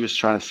 while she was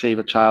trying to save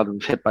a child who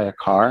was hit by a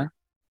car.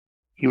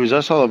 He was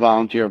also a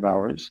volunteer of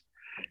ours,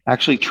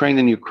 actually trained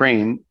in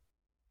Ukraine.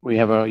 We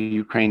have a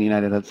Ukraine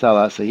United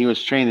Hatzalah, so he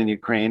was trained in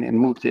Ukraine and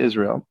moved to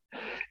Israel.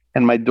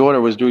 And my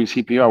daughter was doing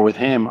CPR with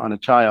him on a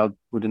child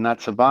who did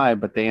not survive,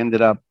 but they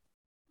ended up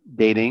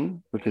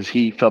dating because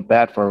he felt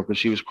bad for her because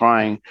she was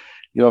crying.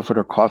 He offered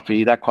her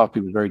coffee. That coffee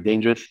was very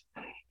dangerous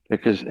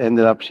because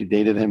ended up she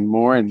dated him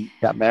more and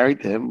got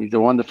married to him. He's a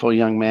wonderful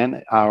young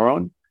man,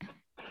 Aaron.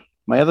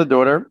 My other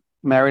daughter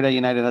married a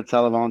United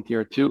Hatzalah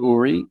volunteer too,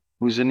 Uri,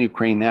 who's in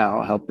Ukraine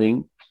now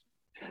helping.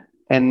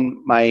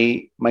 And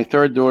my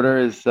third daughter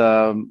is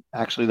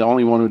actually the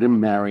only one who didn't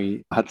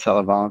marry a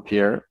Hatzalah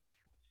volunteer,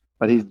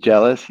 but he's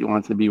jealous. He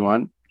wants to be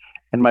one.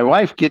 And my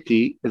wife,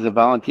 Gitti, is a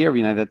volunteer of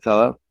United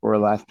Hatzalah for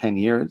the last 10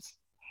 years.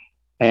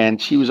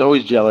 And she was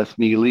always jealous,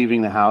 me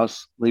leaving the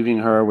house, leaving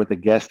her with the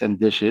guests and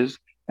dishes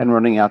and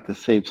running out to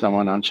save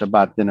someone on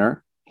Shabbat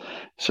dinner.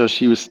 So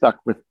she was stuck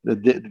with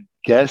the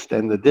guest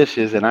and the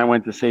dishes, and I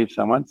went to save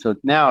someone. So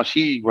now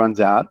she runs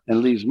out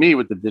and leaves me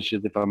with the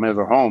dishes if I'm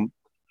ever home.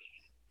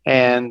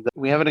 And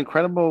we have an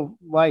incredible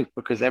life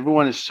because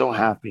everyone is so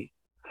happy.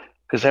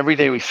 Because every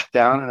day we sit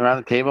down and around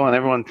the table and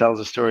everyone tells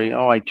a story.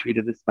 Oh, I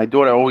treated this. My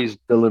daughter always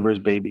delivers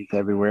babies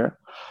everywhere.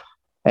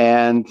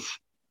 And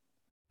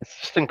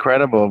it's just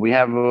incredible. We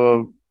have,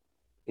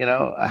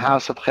 a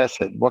house of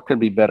chesed. What could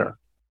be better?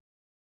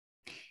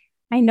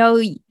 I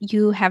know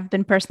you have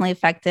been personally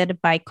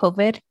affected by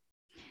COVID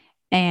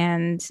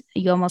and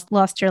you almost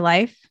lost your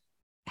life.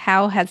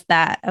 How has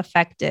that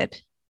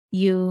affected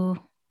you,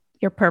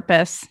 your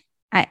purpose?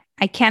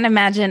 I can't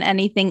imagine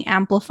anything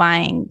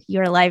amplifying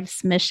your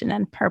life's mission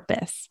and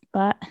purpose,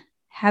 but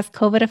has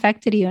COVID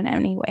affected you in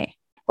any way?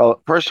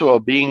 Well, first of all,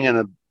 being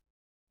in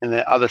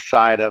the other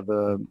side of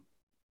the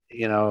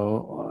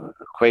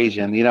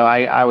equation.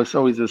 I was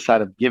always the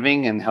side of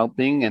giving and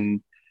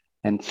helping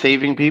and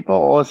saving people.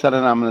 All of a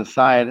sudden, I'm on the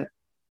side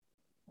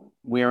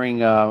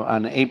wearing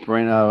an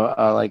apron,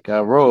 like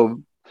a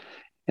robe,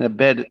 in a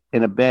bed,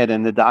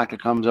 and the doctor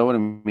comes over to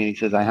me. And he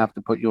says, "I have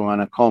to put you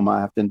on a coma.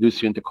 I have to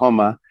induce you into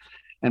coma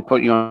and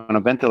put you on a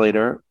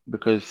ventilator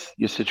because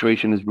your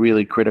situation is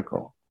really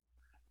critical."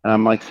 And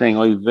I'm like saying,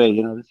 "Oh,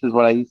 this is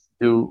what I used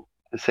to do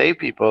to save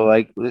people.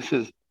 Like this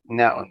is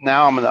now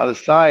I'm on the other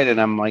side,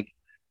 and I'm like."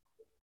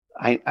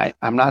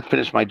 I'm not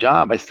finished my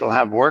job. I still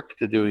have work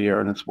to do here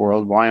in this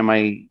world. Why am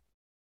I,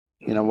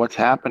 what's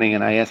happening?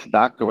 And I asked the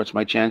doctor, what's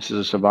my chances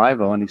of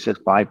survival? And he said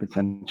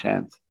 5%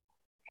 chance.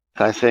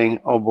 So I was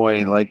saying, oh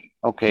boy, like,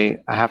 okay,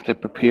 I have to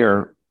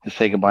prepare to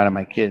say goodbye to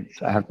my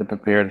kids. I have to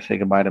prepare to say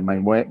goodbye to my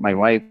wife,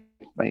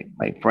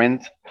 my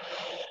friends.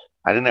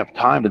 I didn't have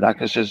time. The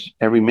doctor says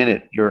every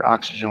minute your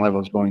oxygen level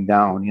is going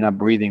down. You're not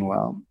breathing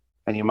well,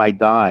 and you might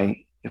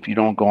die if you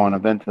don't go on a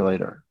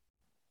ventilator.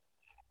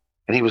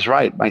 And he was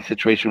right. My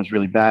situation was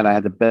really bad. I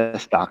had the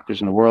best doctors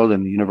in the world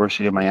in the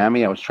University of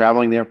Miami. I was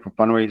traveling there for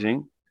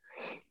fundraising.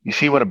 You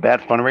see what a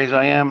bad fundraiser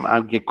I am?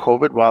 I get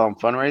COVID while I'm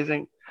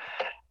fundraising.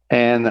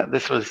 And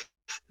this was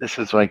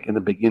like in the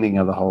beginning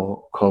of the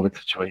whole COVID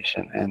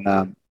situation.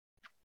 And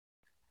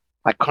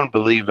I couldn't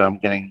believe I'm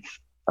dying.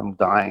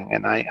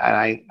 And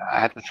I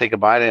had to say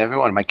goodbye to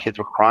everyone. My kids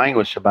were crying. It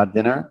was Shabbat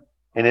dinner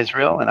in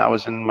Israel, and I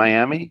was in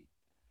Miami.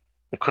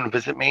 They couldn't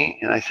visit me.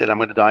 And I said, I'm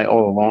going to die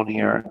all alone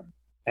here.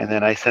 And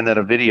then I sent out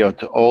a video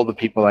to all the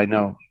people I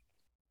know.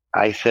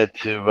 I said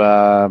to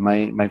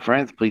my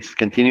friends, please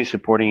continue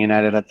supporting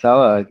United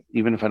Hatzalah,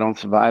 even if I don't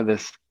survive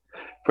this.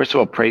 First of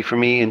all, pray for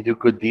me and do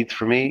good deeds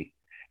for me,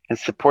 and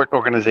support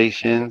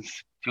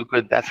organizations. Do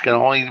good. That's the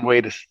only way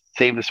to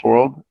save this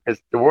world.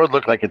 Because the world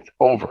looked like it's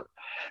over.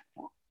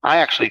 I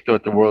actually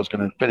thought the world's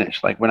going to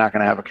finish. Like we're not going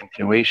to have a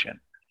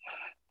continuation.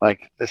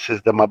 Like this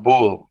is the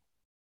Mabul.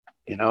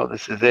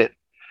 This is it.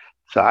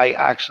 So I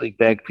actually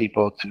beg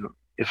people to,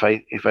 if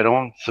I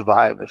don't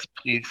survive this,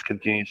 please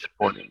continue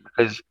supporting,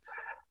 because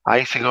I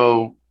used to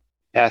go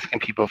asking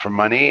people for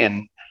money,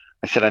 and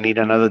I said I need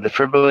another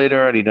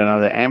defibrillator, I need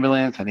another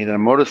ambulance, I need a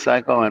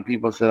motorcycle, and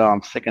people said, "Oh,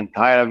 I'm sick and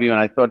tired of you." And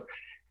I thought,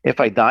 if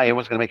I die,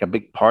 everyone's going to make a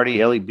big party.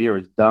 Eli Beer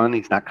is done.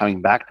 He's not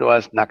coming back to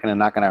us. Not going to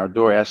knock on our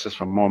door, ask us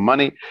for more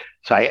money.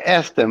 So I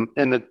asked them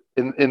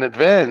in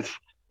advance,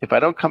 if I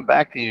don't come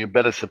back to you, you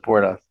better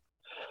support us,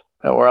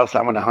 or else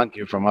I'm going to hunt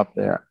you from up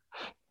there.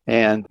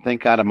 And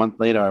thank God, a month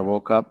later, I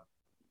woke up,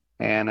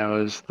 and it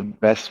was the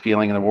best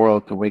feeling in the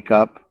world to wake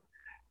up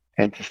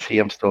and to see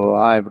I'm still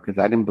alive, because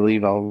I didn't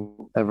believe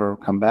I'll ever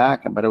come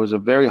back. But it was a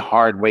very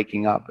hard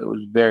waking up. It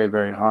was very,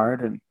 very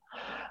hard. And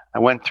I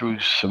went through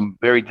some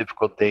very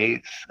difficult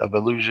days of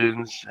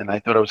illusions, and I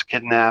thought I was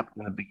kidnapped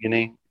in the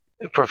beginning.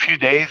 For a few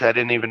days, I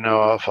didn't even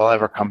know if I'll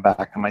ever come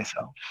back to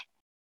myself.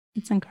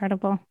 It's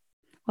incredible.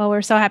 Well,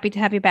 we're so happy to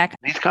have you back.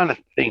 These kind of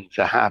things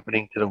are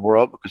happening to the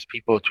world because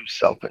people are too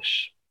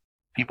selfish.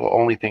 People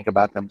only think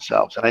about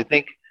themselves. And I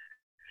think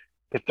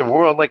if the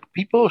world, like,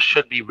 people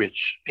should be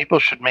rich, people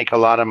should make a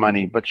lot of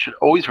money, but should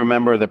always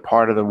remember the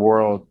part of the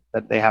world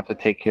that they have to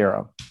take care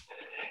of.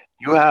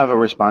 You have a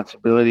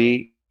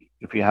responsibility,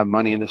 if you have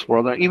money in this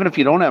world, or even if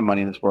you don't have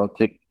money in this world,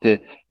 to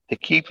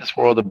keep this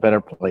world a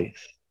better place.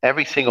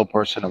 Every single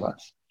person of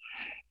us.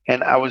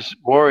 And I was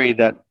worried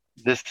that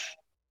this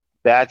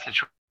bad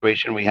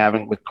situation we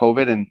having with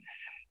COVID, and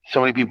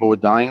so many people were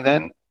dying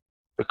then,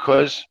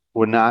 because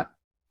we're not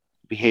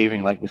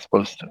behaving like we're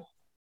supposed to.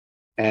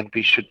 And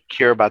we should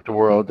care about the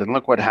world. And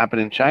look what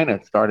happened in China.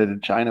 It started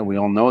in China. We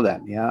all know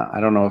that. Yeah. I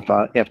don't know if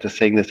after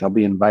saying this, I'll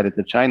be invited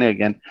to China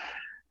again,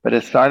 but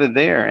it started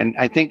there. And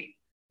I think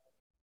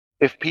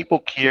if people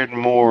cared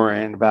more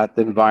and about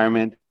the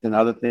environment and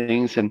other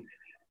things, and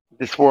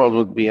this world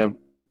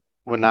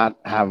would not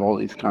have all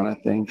these kind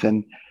of things.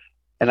 And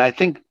I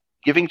think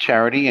giving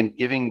charity and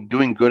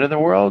doing good in the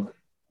world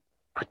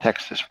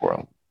protects this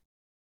world.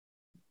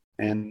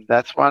 And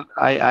that's what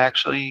I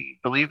actually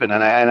believe in.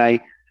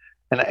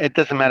 And it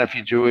doesn't matter if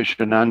you're Jewish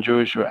or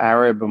non-Jewish or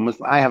Arab or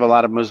Muslim. I have a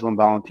lot of Muslim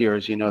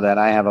volunteers. You know that.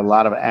 I have a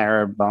lot of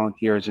Arab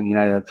volunteers in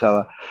United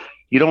Hatzalah.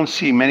 You don't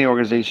see many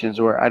organizations,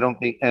 or I don't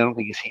think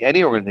you see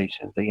any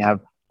organizations that you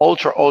have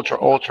ultra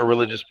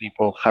religious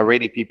people,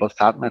 Haredi people,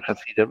 Satmar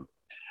Hasidim,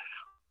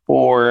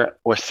 or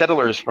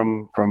settlers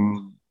from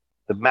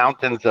the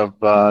mountains of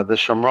the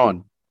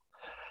Shomron,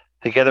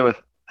 together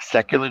with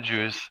secular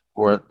Jews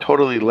who are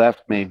totally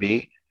left,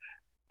 maybe,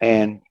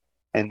 and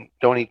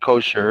don't eat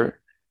kosher,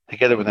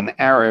 together with an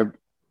Arab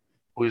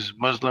who's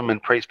Muslim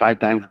and prays 5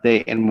 times a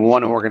day in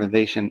one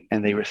organization,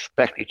 and they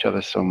respect each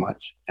other so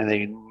much, and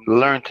they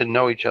learn to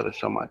know each other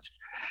so much,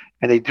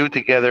 and they do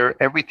together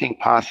everything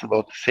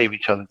possible to save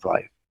each other's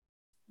life.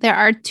 There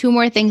are two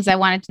more things I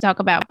wanted to talk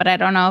about, but I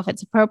don't know if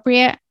it's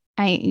appropriate.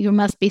 You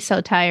must be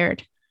so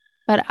tired,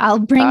 but I'll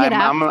bring it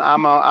up.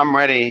 I'm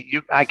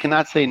ready. I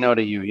cannot say no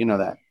to you. You know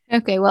that.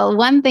 Okay. Well,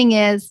 one thing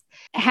is,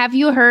 have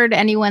you heard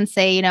anyone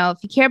say, if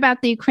you care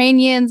about the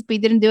Ukrainians, but you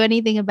didn't do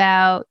anything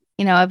about,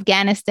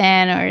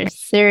 Afghanistan or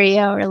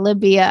Syria or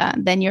Libya,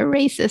 then you're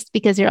racist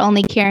because you're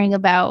only caring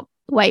about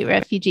white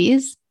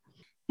refugees?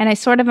 And I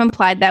sort of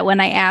implied that when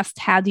I asked,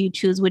 how do you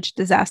choose which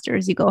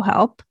disasters you go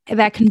help?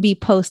 That can be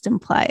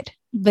post-implied.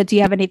 But do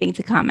you have anything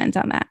to comment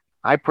on that?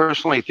 I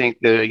personally think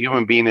the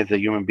human being is a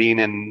human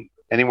being, and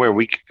anywhere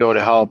we could go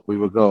to help, we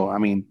would go. I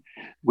mean,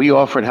 we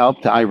offered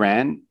help to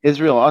Iran.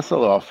 Israel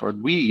also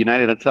offered. We,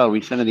 United Hatzalah,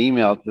 we sent an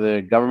email to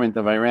the government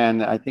of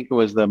Iran. I think it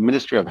was the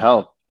Ministry of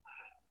Health.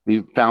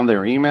 We found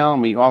their email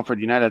and we offered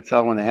United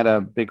Hatzalah when they had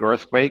a big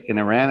earthquake in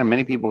Iran and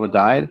many people had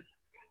died.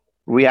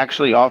 We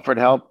actually offered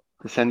help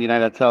to send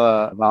United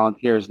Hatzalah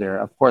volunteers there.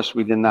 Of course,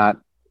 we did not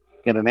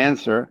get an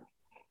answer,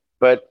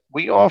 but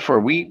we offer.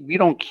 We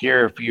don't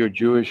care if you're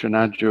Jewish or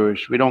not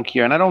Jewish. We don't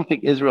care. And I don't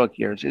think Israel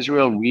cares.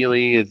 Israel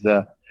really is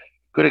a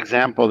good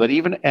example that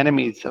even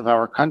enemies of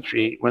our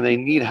country, when they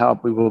need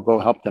help, we will go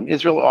help them.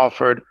 Israel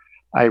offered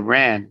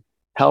Iran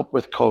help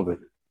with COVID.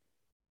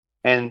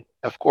 And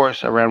of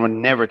course, Iran would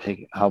never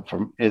take help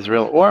from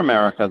Israel or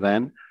America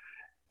then.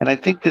 And I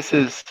think this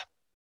is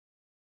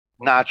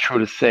not true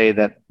to say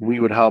that we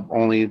would help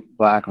only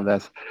Black or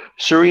less.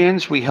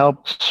 Syrians, we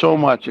helped so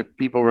much. If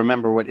people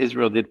remember what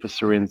Israel did for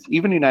Syrians,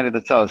 even United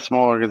Hatzalah, a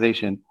small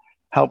organization,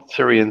 helped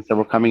Syrians that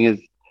were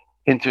coming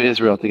into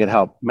Israel to get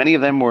help. Many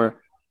of them were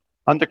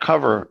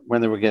undercover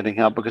when they were getting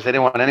help because they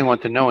didn't want anyone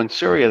to know in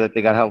Syria that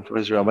they got help from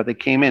Israel, but they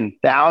came in.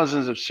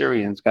 Thousands of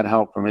Syrians got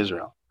help from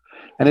Israel.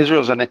 And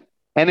Israel's an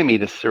enemy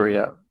to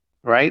Syria,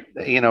 right?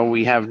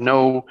 We have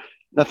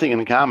nothing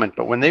in common,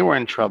 but when they were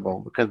in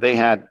trouble because they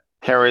had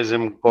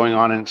terrorism going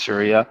on in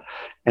Syria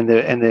and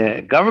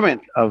the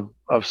government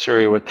of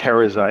Syria were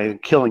terrorizing,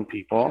 killing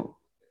people,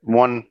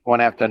 one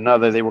after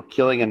another. They were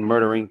killing and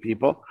murdering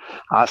people,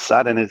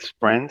 Assad and his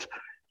friends.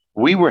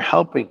 We were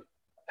helping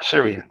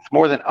Syrians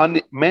more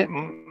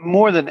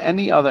than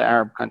any other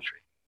Arab country.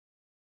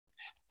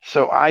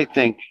 So I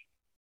think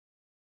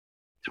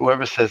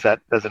whoever says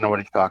that doesn't know what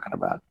he's talking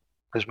about,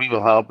 because we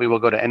will help. We will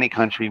go to any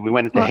country. We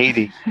went into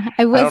Haiti.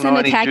 I wasn't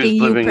attacking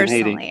you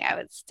personally. I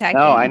was attacking.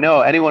 No, I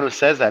know anyone who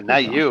says that,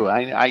 not you.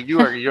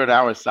 You're on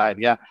our side,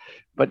 yeah.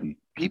 But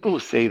people who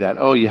say that,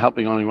 oh, you're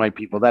helping only white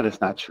people, that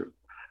is not true.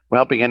 We're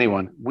helping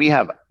anyone. We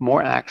have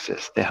more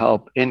access to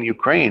help in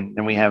Ukraine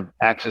than we have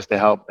access to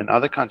help in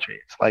other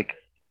countries. Like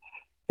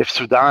if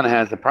Sudan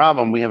has a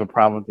problem, we have a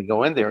problem to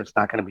go in there. It's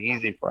not going to be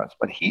easy for us.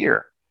 But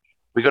here,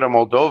 we go to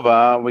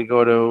Moldova, we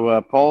go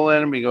to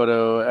Poland, we go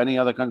to any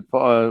other country,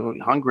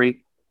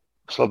 Hungary,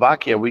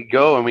 Slovakia. We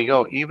go, and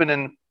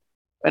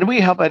we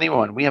help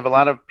anyone. We have a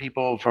lot of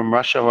people from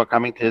Russia who are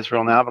coming to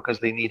Israel now because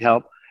they need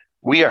help.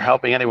 We are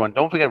helping anyone.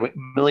 Don't forget, 1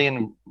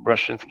 million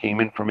Russians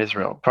came in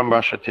from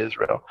Russia to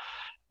Israel,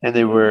 and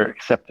they were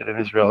accepted in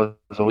Israel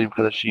as a Lev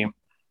Kadashim.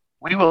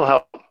 We will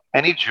help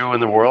any Jew in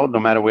the world, no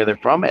matter where they're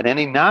from, and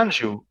any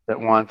non-Jew that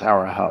wants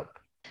our help.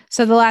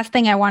 So the last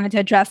thing I wanted to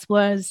address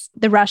was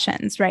the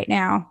Russians right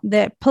now,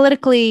 the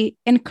politically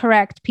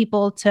incorrect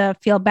people to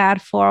feel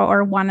bad for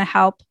or want to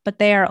help, but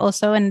they are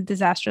also in a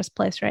disastrous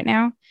place right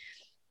now.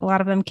 A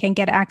lot of them can't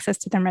get access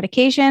to their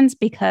medications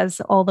because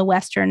all the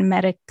Western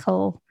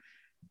medical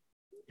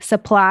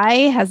supply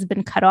has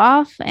been cut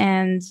off,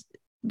 and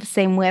the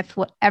same with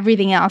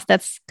everything else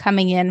that's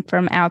coming in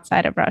from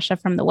outside of Russia,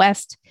 from the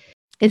West.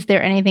 Is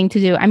there anything to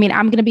do? I mean,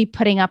 I'm going to be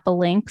putting up a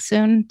link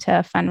soon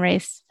to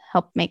fundraise,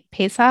 help make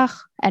Pesach.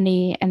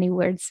 Any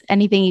words,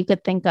 anything you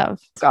could think of?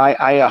 I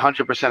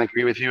 100%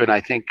 agree with you. And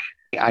I think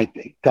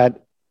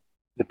that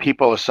the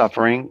people are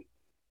suffering.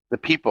 The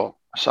people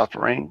are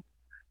suffering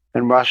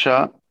in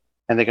Russia,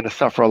 and they're going to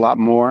suffer a lot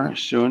more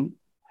soon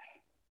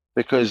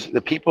because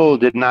the people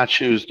did not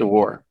choose the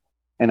war.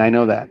 And I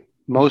know that.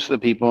 Most of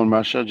the people in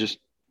Russia,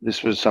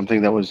 this was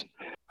something that was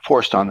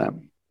forced on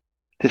them.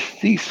 To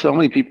see so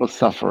many people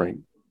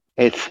suffering,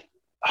 it's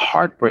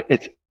heartbreak.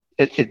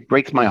 It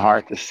breaks my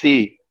heart to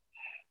see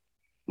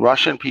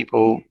Russian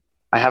people.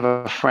 I have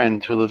a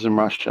friend who lives in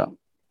Russia,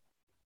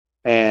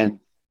 and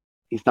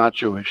he's not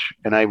Jewish,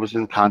 and I was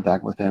in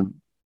contact with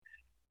him,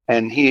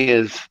 and he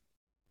is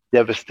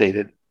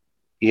devastated.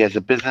 He has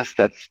a business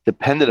that's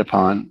dependent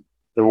upon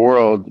the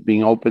world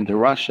being open to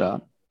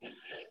Russia,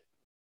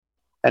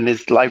 and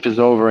his life is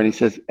over, and he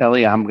says,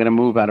 Eli, I'm going to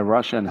move out of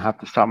Russia and have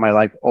to start my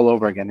life all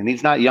over again. And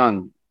he's not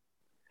young.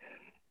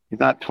 He's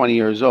not 20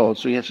 years old,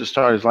 so he has to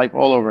start his life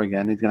all over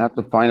again. He's going to have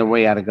to find a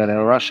way out of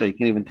Russia. You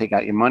can't even take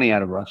out your money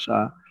out of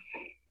Russia.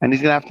 And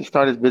he's going to have to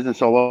start his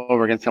business all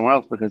over again somewhere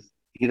else because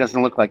it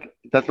doesn't look like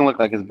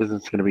his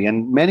business is going to be.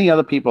 And many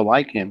other people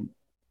like him,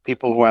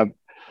 people who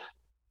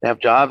have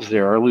jobs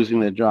there, are losing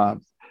their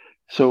jobs.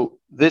 So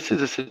this is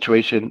a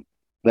situation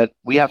that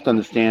we have to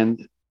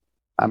understand.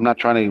 I'm not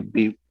trying to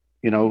be,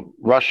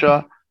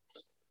 Russia.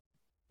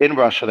 In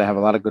Russia, they have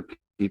a lot of good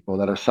people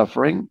that are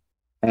suffering,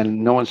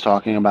 and no one's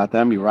talking about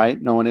them. You're right.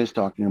 No one is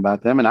talking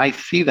about them. And I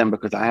see them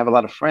because I have a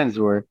lot of friends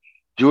who are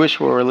Jewish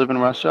who live in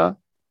Russia,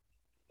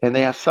 and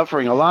they are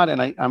suffering a lot.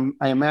 And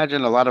I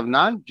imagine a lot of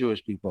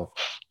non-Jewish people.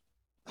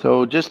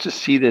 So just to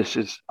see this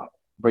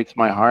breaks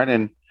my heart,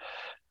 and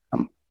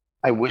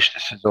I wish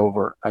this is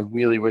over. I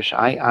really wish.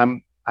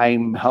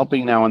 I'm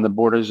helping now on the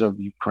borders of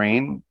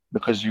Ukraine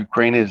because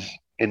Ukraine is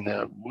in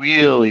a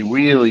really,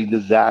 really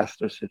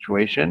disaster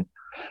situation.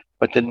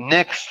 But the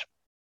next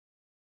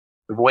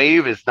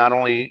wave is not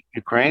only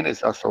Ukraine,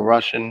 it's also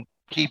Russian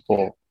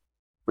people,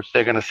 which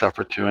they're going to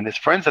suffer too. And his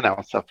friends are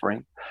now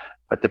suffering,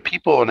 but the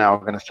people are now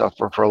going to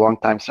suffer for a long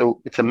time.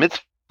 So it's a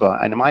mitzvah,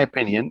 and in my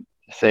opinion,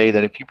 to say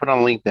that if you put on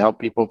a link to help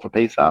people for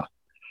Pesach,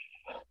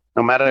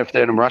 no matter if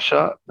they're in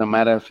Russia, no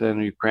matter if they're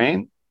in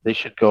Ukraine, they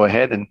should go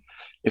ahead. And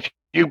if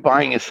you're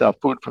buying yourself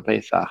food for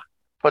Pesach,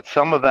 put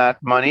some of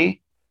that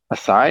money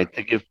aside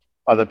to give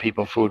other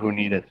people food who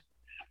need it.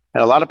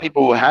 And a lot of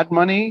people who had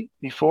money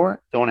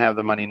before don't have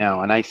the money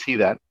now. And I see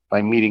that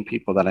by meeting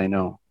people that I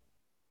know.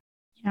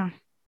 Yeah.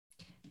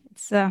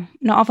 It's an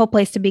awful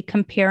place to be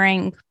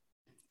comparing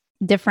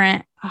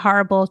different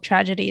horrible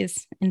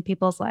tragedies in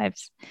people's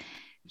lives.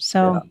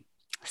 So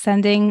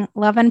sending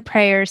love and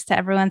prayers to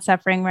everyone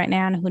suffering right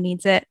now and who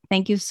needs it.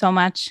 Thank you so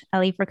much,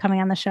 Ellie, for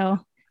coming on the show.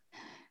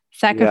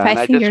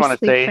 Sacrificing your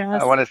sleep for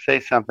us. I want to say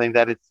something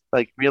that it's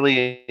like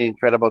really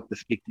incredible to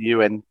speak to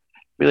you. And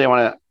really, I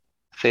want to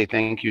say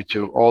thank you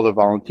to all the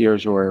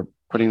volunteers who are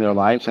putting their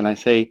lives. And I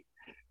say,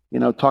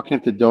 talking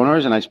to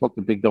donors, and I spoke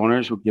to big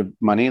donors who give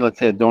money. Let's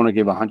say a donor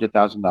gave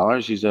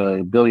 $100,000. He's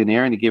a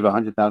billionaire and he gave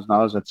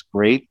 $100,000. That's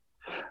great.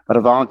 But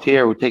a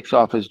volunteer who takes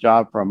off his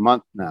job for a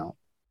month now,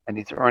 and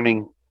he's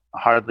earning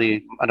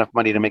hardly enough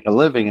money to make a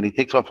living, and he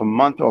takes off a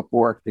month off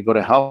work to go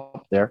to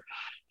help there,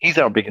 he's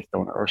our biggest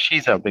donor, or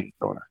she's our biggest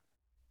donor.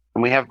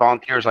 And we have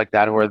volunteers like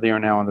that who are there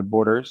now on the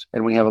borders.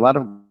 And we have a lot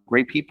of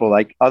great people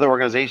like other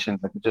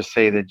organizations. I could just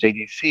say the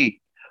JDC,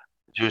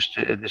 Jewish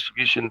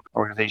Distribution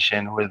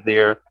Organization, who is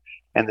there,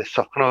 and the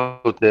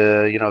Sochnut,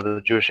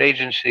 the Jewish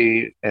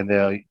Agency,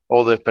 and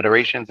all the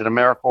federations in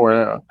America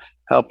are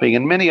helping,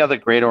 and many other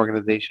great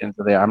organizations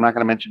are there. I'm not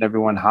going to mention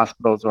everyone,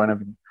 hospitals or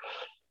anything.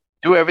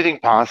 Do everything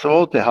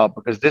possible to help,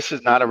 because this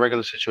is not a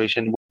regular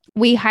situation.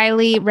 We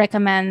highly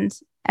recommend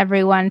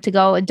everyone to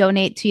go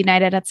donate to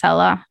United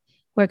Hatzalah.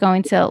 We're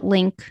going to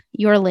link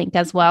your link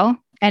as well.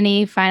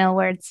 Any final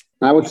words?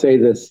 I would say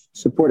this: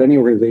 support any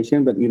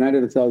organization, but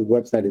United Hatzalah's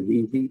website is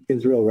easy,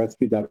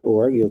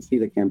 israelrescue.org. You'll see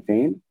the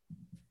campaign.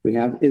 We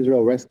have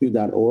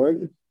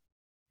israelrescue.org,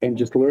 and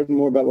just learn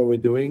more about what we're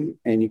doing,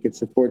 and you can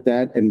support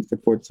that and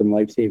support some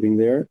life-saving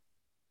there,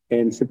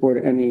 and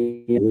support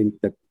any link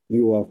that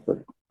you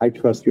offer. I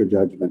trust your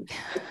judgment.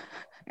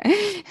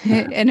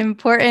 An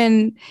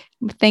important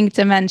thing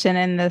to mention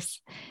in this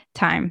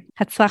time.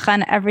 Hatzalah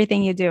on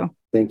everything you do.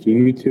 Thank you.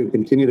 You too.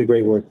 Continue the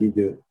great work you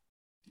do.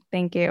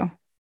 Thank you.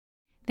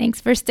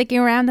 Thanks for sticking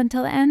around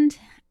until the end.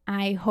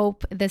 I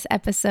hope this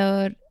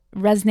episode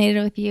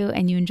resonated with you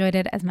and you enjoyed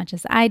it as much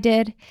as I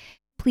did.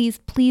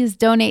 Please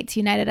donate to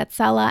United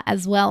Hatzalah,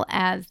 as well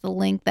as the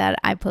link that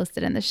I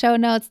posted in the show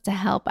notes to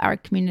help our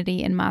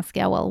community in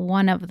Moscow,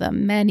 one of the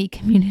many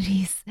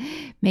communities,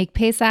 make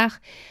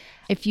Pesach.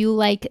 If you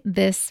like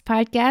this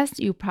podcast,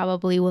 you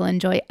probably will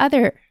enjoy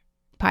other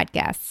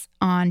podcasts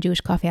on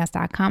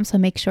jewishcoffeehouse.com. So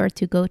make sure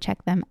to go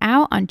check them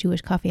out on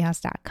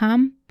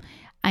jewishcoffeehouse.com.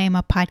 I am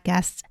a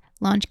podcast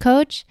launch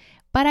coach,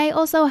 but I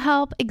also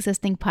help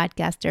existing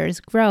podcasters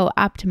grow,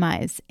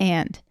 optimize,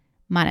 and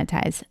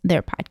monetize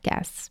their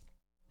podcasts.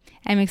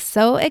 I'm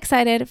so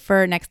excited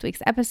for next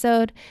week's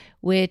episode,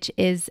 which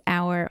is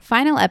our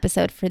final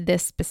episode for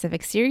this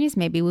specific series.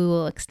 Maybe we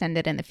will extend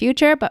it in the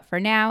future, but for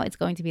now, it's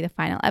going to be the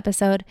final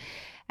episode.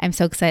 I'm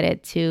so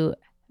excited to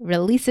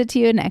release it to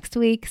you next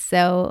week.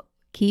 So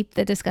keep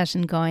the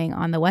discussion going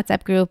on the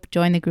WhatsApp group.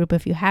 Join the group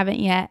if you haven't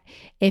yet.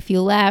 If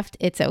you left,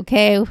 it's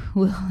okay.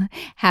 We'll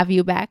have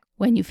you back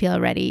when you feel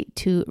ready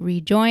to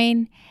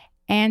rejoin.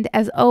 And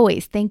as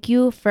always, thank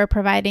you for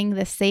providing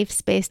the safe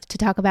space to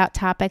talk about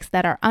topics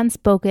that are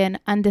unspoken,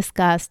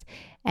 undiscussed,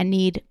 and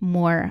need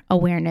more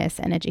awareness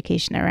and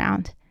education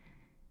around.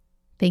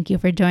 Thank you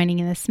for joining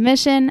in this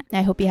mission.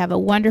 I hope you have a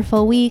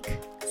wonderful week.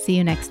 See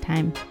you next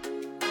time.